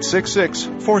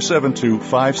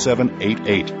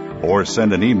 1-866-472-5788. Or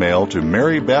send an email to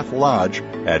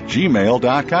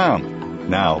marybethlodge@gmail.com.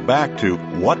 Now back to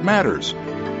What Matters.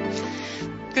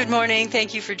 Good morning.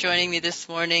 Thank you for joining me this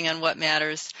morning on What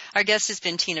Matters. Our guest has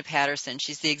been Tina Patterson.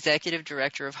 She's the executive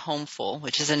director of Homeful,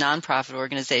 which is a nonprofit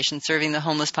organization serving the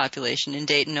homeless population in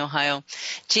Dayton, Ohio.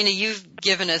 Tina, you've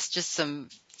given us just some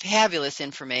fabulous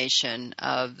information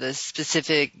of the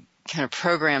specific kind of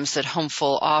programs that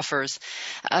Homeful offers.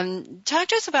 Talk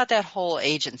to us about that whole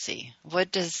agency.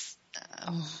 What's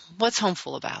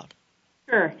Homeful about?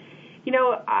 Sure.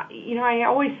 I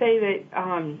always say that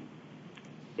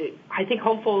I think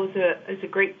Homeful is a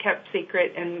great kept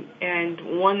secret and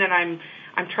one that I'm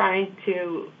trying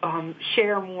to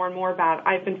share more and more about.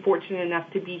 I've been fortunate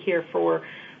enough to be here for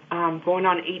going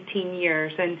on 18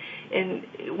 years, and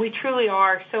we truly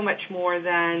are so much more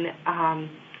than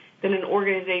an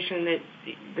organization that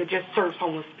just serves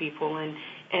homeless people. And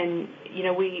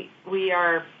we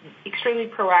are extremely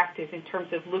proactive in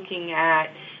terms of looking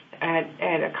at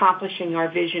accomplishing our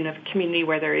vision of a community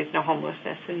where there is no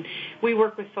homelessness. And we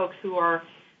work with folks who are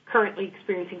currently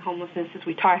experiencing homelessness, as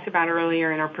we talked about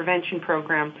earlier in our prevention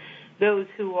program, those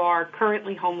who are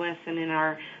currently homeless and in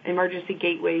our emergency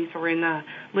gateways or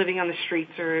living on the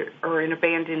streets or in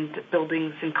abandoned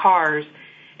buildings and cars.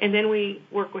 And then we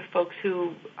work with folks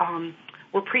who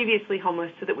were previously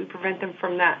homeless so that we prevent them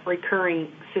from that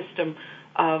recurring system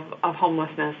of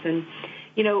homelessness. And,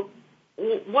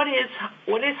 what is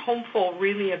Homeful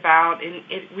really about? And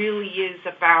it really is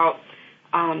about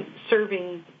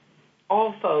serving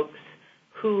all folks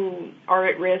who are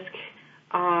at risk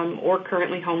or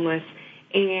currently homeless,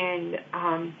 and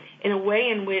in a way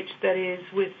in which that is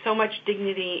with so much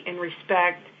dignity and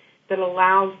respect that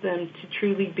allows them to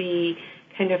truly be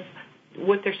kind of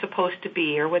what they're supposed to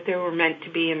be or what they were meant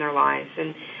to be in their lives.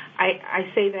 And I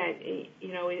say that,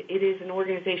 it is an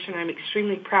organization I'm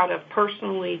extremely proud of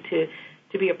personally to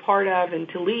be a part of and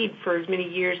to lead for as many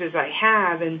years as I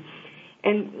have. And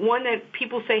one that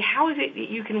people say, how is it that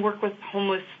you can work with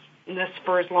homelessness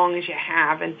for as long as you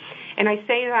have? And I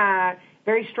say that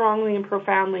very strongly and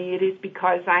profoundly. It is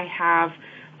because I have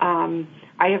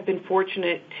been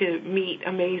fortunate to meet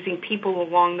amazing people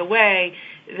along the way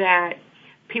that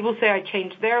people say I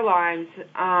changed their lives,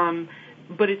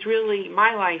 but it's really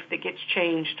my life that gets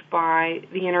changed by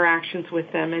the interactions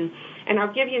with them. And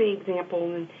I'll give you an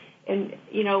example. And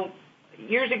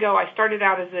years ago I started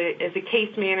out as a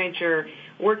case manager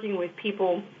working with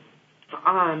people,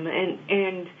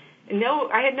 and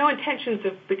I had no intentions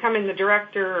of becoming the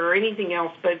director or anything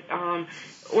else, but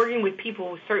working with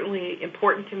people was certainly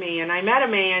important to me. And I met a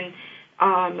man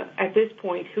at this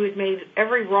point who had made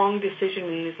every wrong decision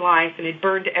in his life and had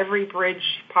burned every bridge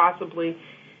possibly,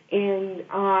 and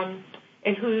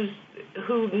who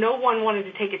no one wanted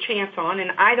to take a chance on,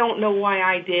 and I don't know why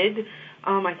I did.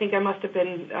 I think I must have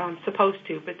been supposed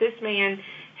to. But this man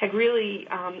had really,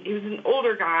 he was an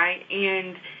older guy,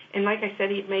 and like I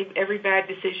said, he'd made every bad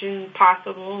decision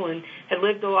possible and had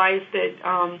lived a life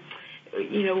that,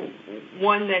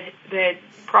 one that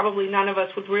probably none of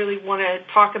us would really want to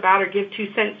talk about or give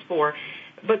 2 cents for.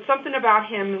 But something about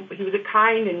him, he was a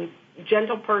kind and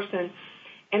gentle person,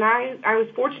 and I was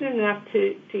fortunate enough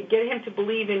to get him to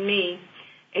believe in me,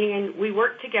 and we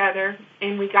worked together,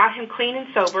 and we got him clean and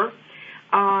sober,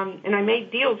 and I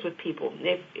made deals with people.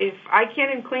 If I get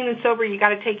him clean and sober, you got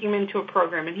to take him into a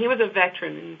program, and he was a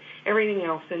veteran and everything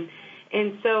else, and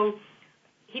so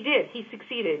he did. He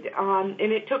succeeded, and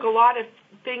it took a lot of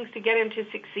things to get him to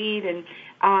succeed, and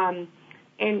I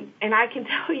can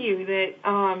tell you that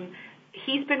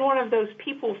he's been one of those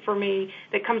people for me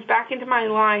that comes back into my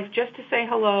life just to say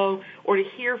hello or to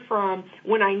hear from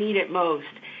when I need it most.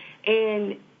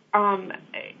 And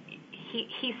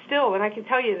he's still, and I can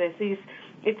tell you this,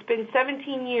 it's been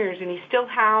 17 years and he's still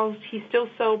housed, he's still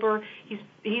sober, he's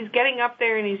getting up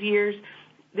there in his years.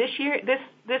 This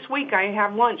week I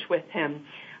have lunch with him.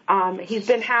 He's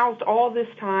been housed all this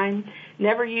time,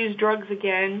 never used drugs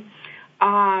again,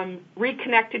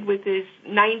 reconnected with his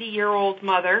 90-year-old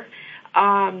mother,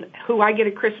 who I get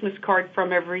a Christmas card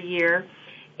from every year.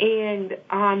 And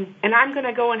I'm going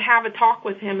to go and have a talk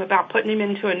with him about putting him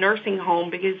into a nursing home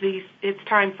because it's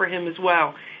time for him as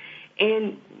well.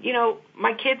 And,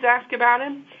 my kids ask about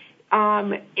him,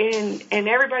 and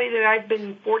everybody that I've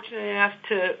been fortunate enough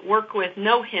to work with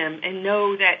know him and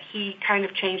know that he kind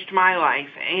of changed my life.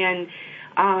 And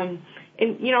I'm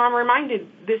reminded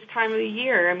this time of the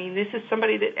year, I mean, this is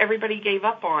somebody that everybody gave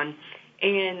up on,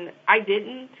 and I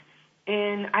didn't,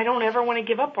 and I don't ever want to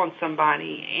give up on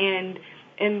somebody. And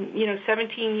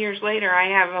 17 years later, I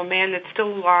have a man that's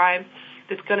still alive,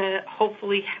 that's going to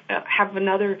hopefully have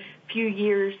another few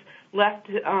years left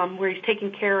where he's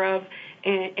taken care of,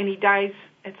 and he dies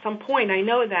at some point, I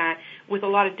know that, with a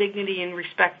lot of dignity and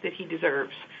respect that he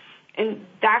deserves. And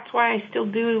that's why I still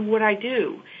do what I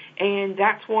do. And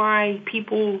that's why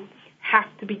people have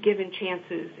to be given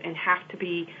chances and have to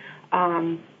be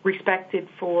respected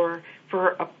for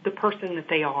the person that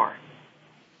they are.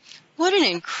 What an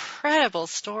incredible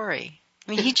story.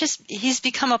 I mean, he's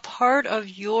become a part of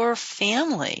your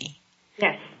family.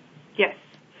 Yes.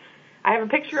 I have a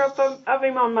picture of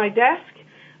him on my desk.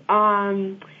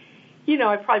 I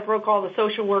probably broke all the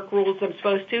social work rules I'm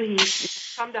supposed to.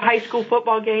 He's come to high school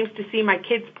football games to see my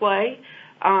kids play.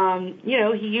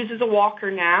 He uses a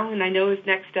walker now, and I know his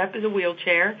next step is a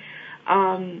wheelchair.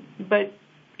 But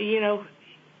he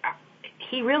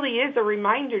really is a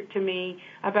reminder to me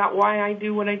about why I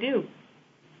do what I do.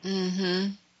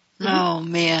 Mm-hmm. Oh,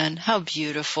 man, how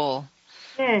beautiful.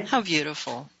 Yeah. How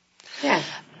beautiful. Yeah.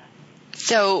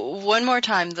 So one more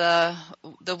time, the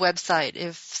website,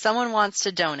 if someone wants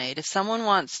to donate, if someone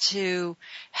wants to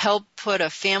help put a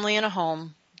family in a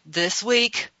home this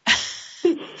week,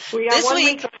 we got this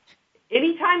week.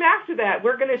 Anytime after that,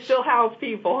 we're going to still house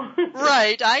people.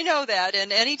 Right, I know that.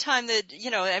 And anytime that,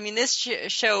 this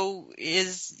show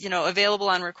is, available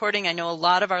on recording, I know a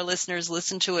lot of our listeners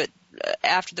listen to it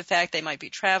after the fact. They might be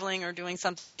traveling or doing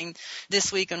something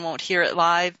this week and won't hear it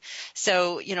live.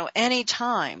 So,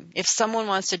 anytime, if someone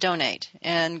wants to donate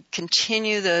and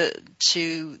continue the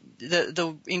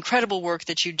incredible work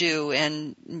that you do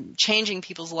and changing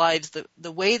people's lives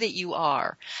the way that you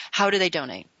are, how do they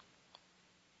donate?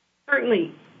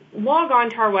 Certainly. Log on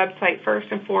to our website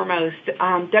first and foremost,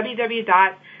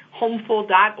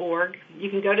 www.homeful.org. You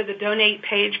can go to the donate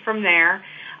page from there.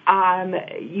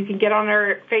 You can get on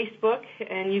our Facebook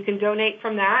and you can donate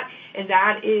from that, and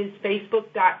that is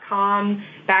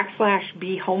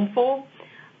facebook.com/BeHomeful.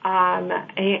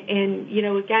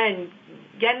 Again,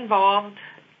 get involved,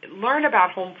 learn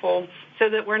about Homeful so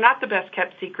that we're not the best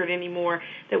kept secret anymore,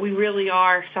 that we really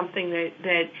are something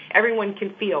that everyone can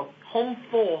feel.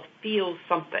 Homeful feels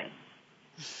something.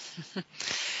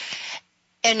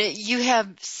 And you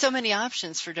have so many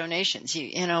options for donations.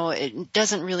 It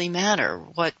doesn't really matter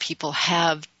what people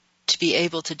have to be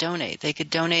able to donate. They could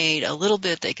donate a little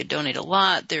bit. They could donate a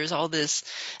lot. There's all this.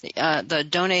 The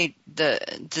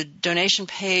donation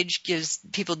page gives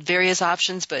people various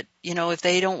options. But if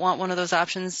they don't want one of those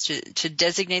options to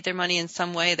designate their money in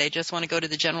some way, they just want to go to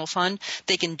the general fund,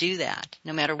 they can do that,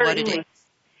 no matter what it is.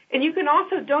 And you can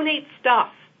also donate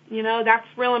stuff. That's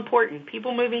real important.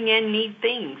 People moving in need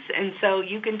things, and so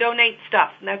you can donate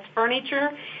stuff. And that's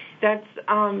furniture. That's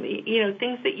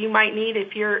things that you might need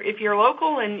if you're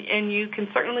local, and you can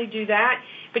certainly do that.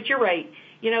 But you're right.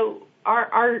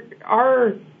 Our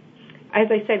as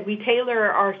I said, we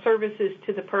tailor our services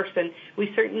to the person.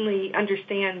 We certainly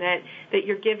understand that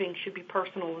your giving should be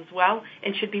personal as well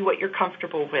and should be what you're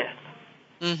comfortable with.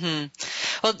 Mm-hmm.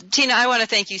 Well, Tina, I want to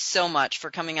thank you so much for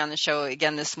coming on the show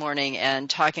again this morning and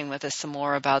talking with us some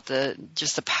more about the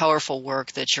powerful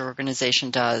work that your organization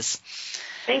does.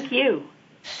 Thank you.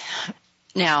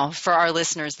 Now, for our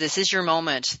listeners, this is your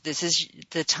moment. This is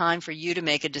the time for you to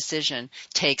make a decision.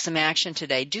 Take some action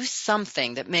today. Do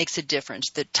something that makes a difference,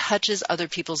 that touches other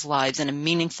people's lives in a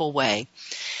meaningful way.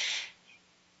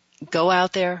 Go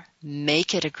out there,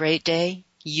 make it a great day.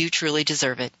 You truly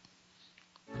deserve it.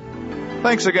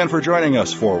 Thanks again for joining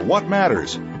us for What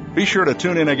Matters. Be sure to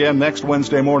tune in again next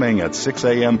Wednesday morning at 6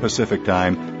 a.m. Pacific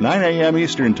Time, 9 a.m.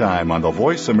 Eastern Time on the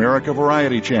Voice America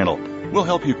Variety Channel. We'll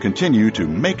help you continue to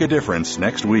make a difference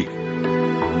next week.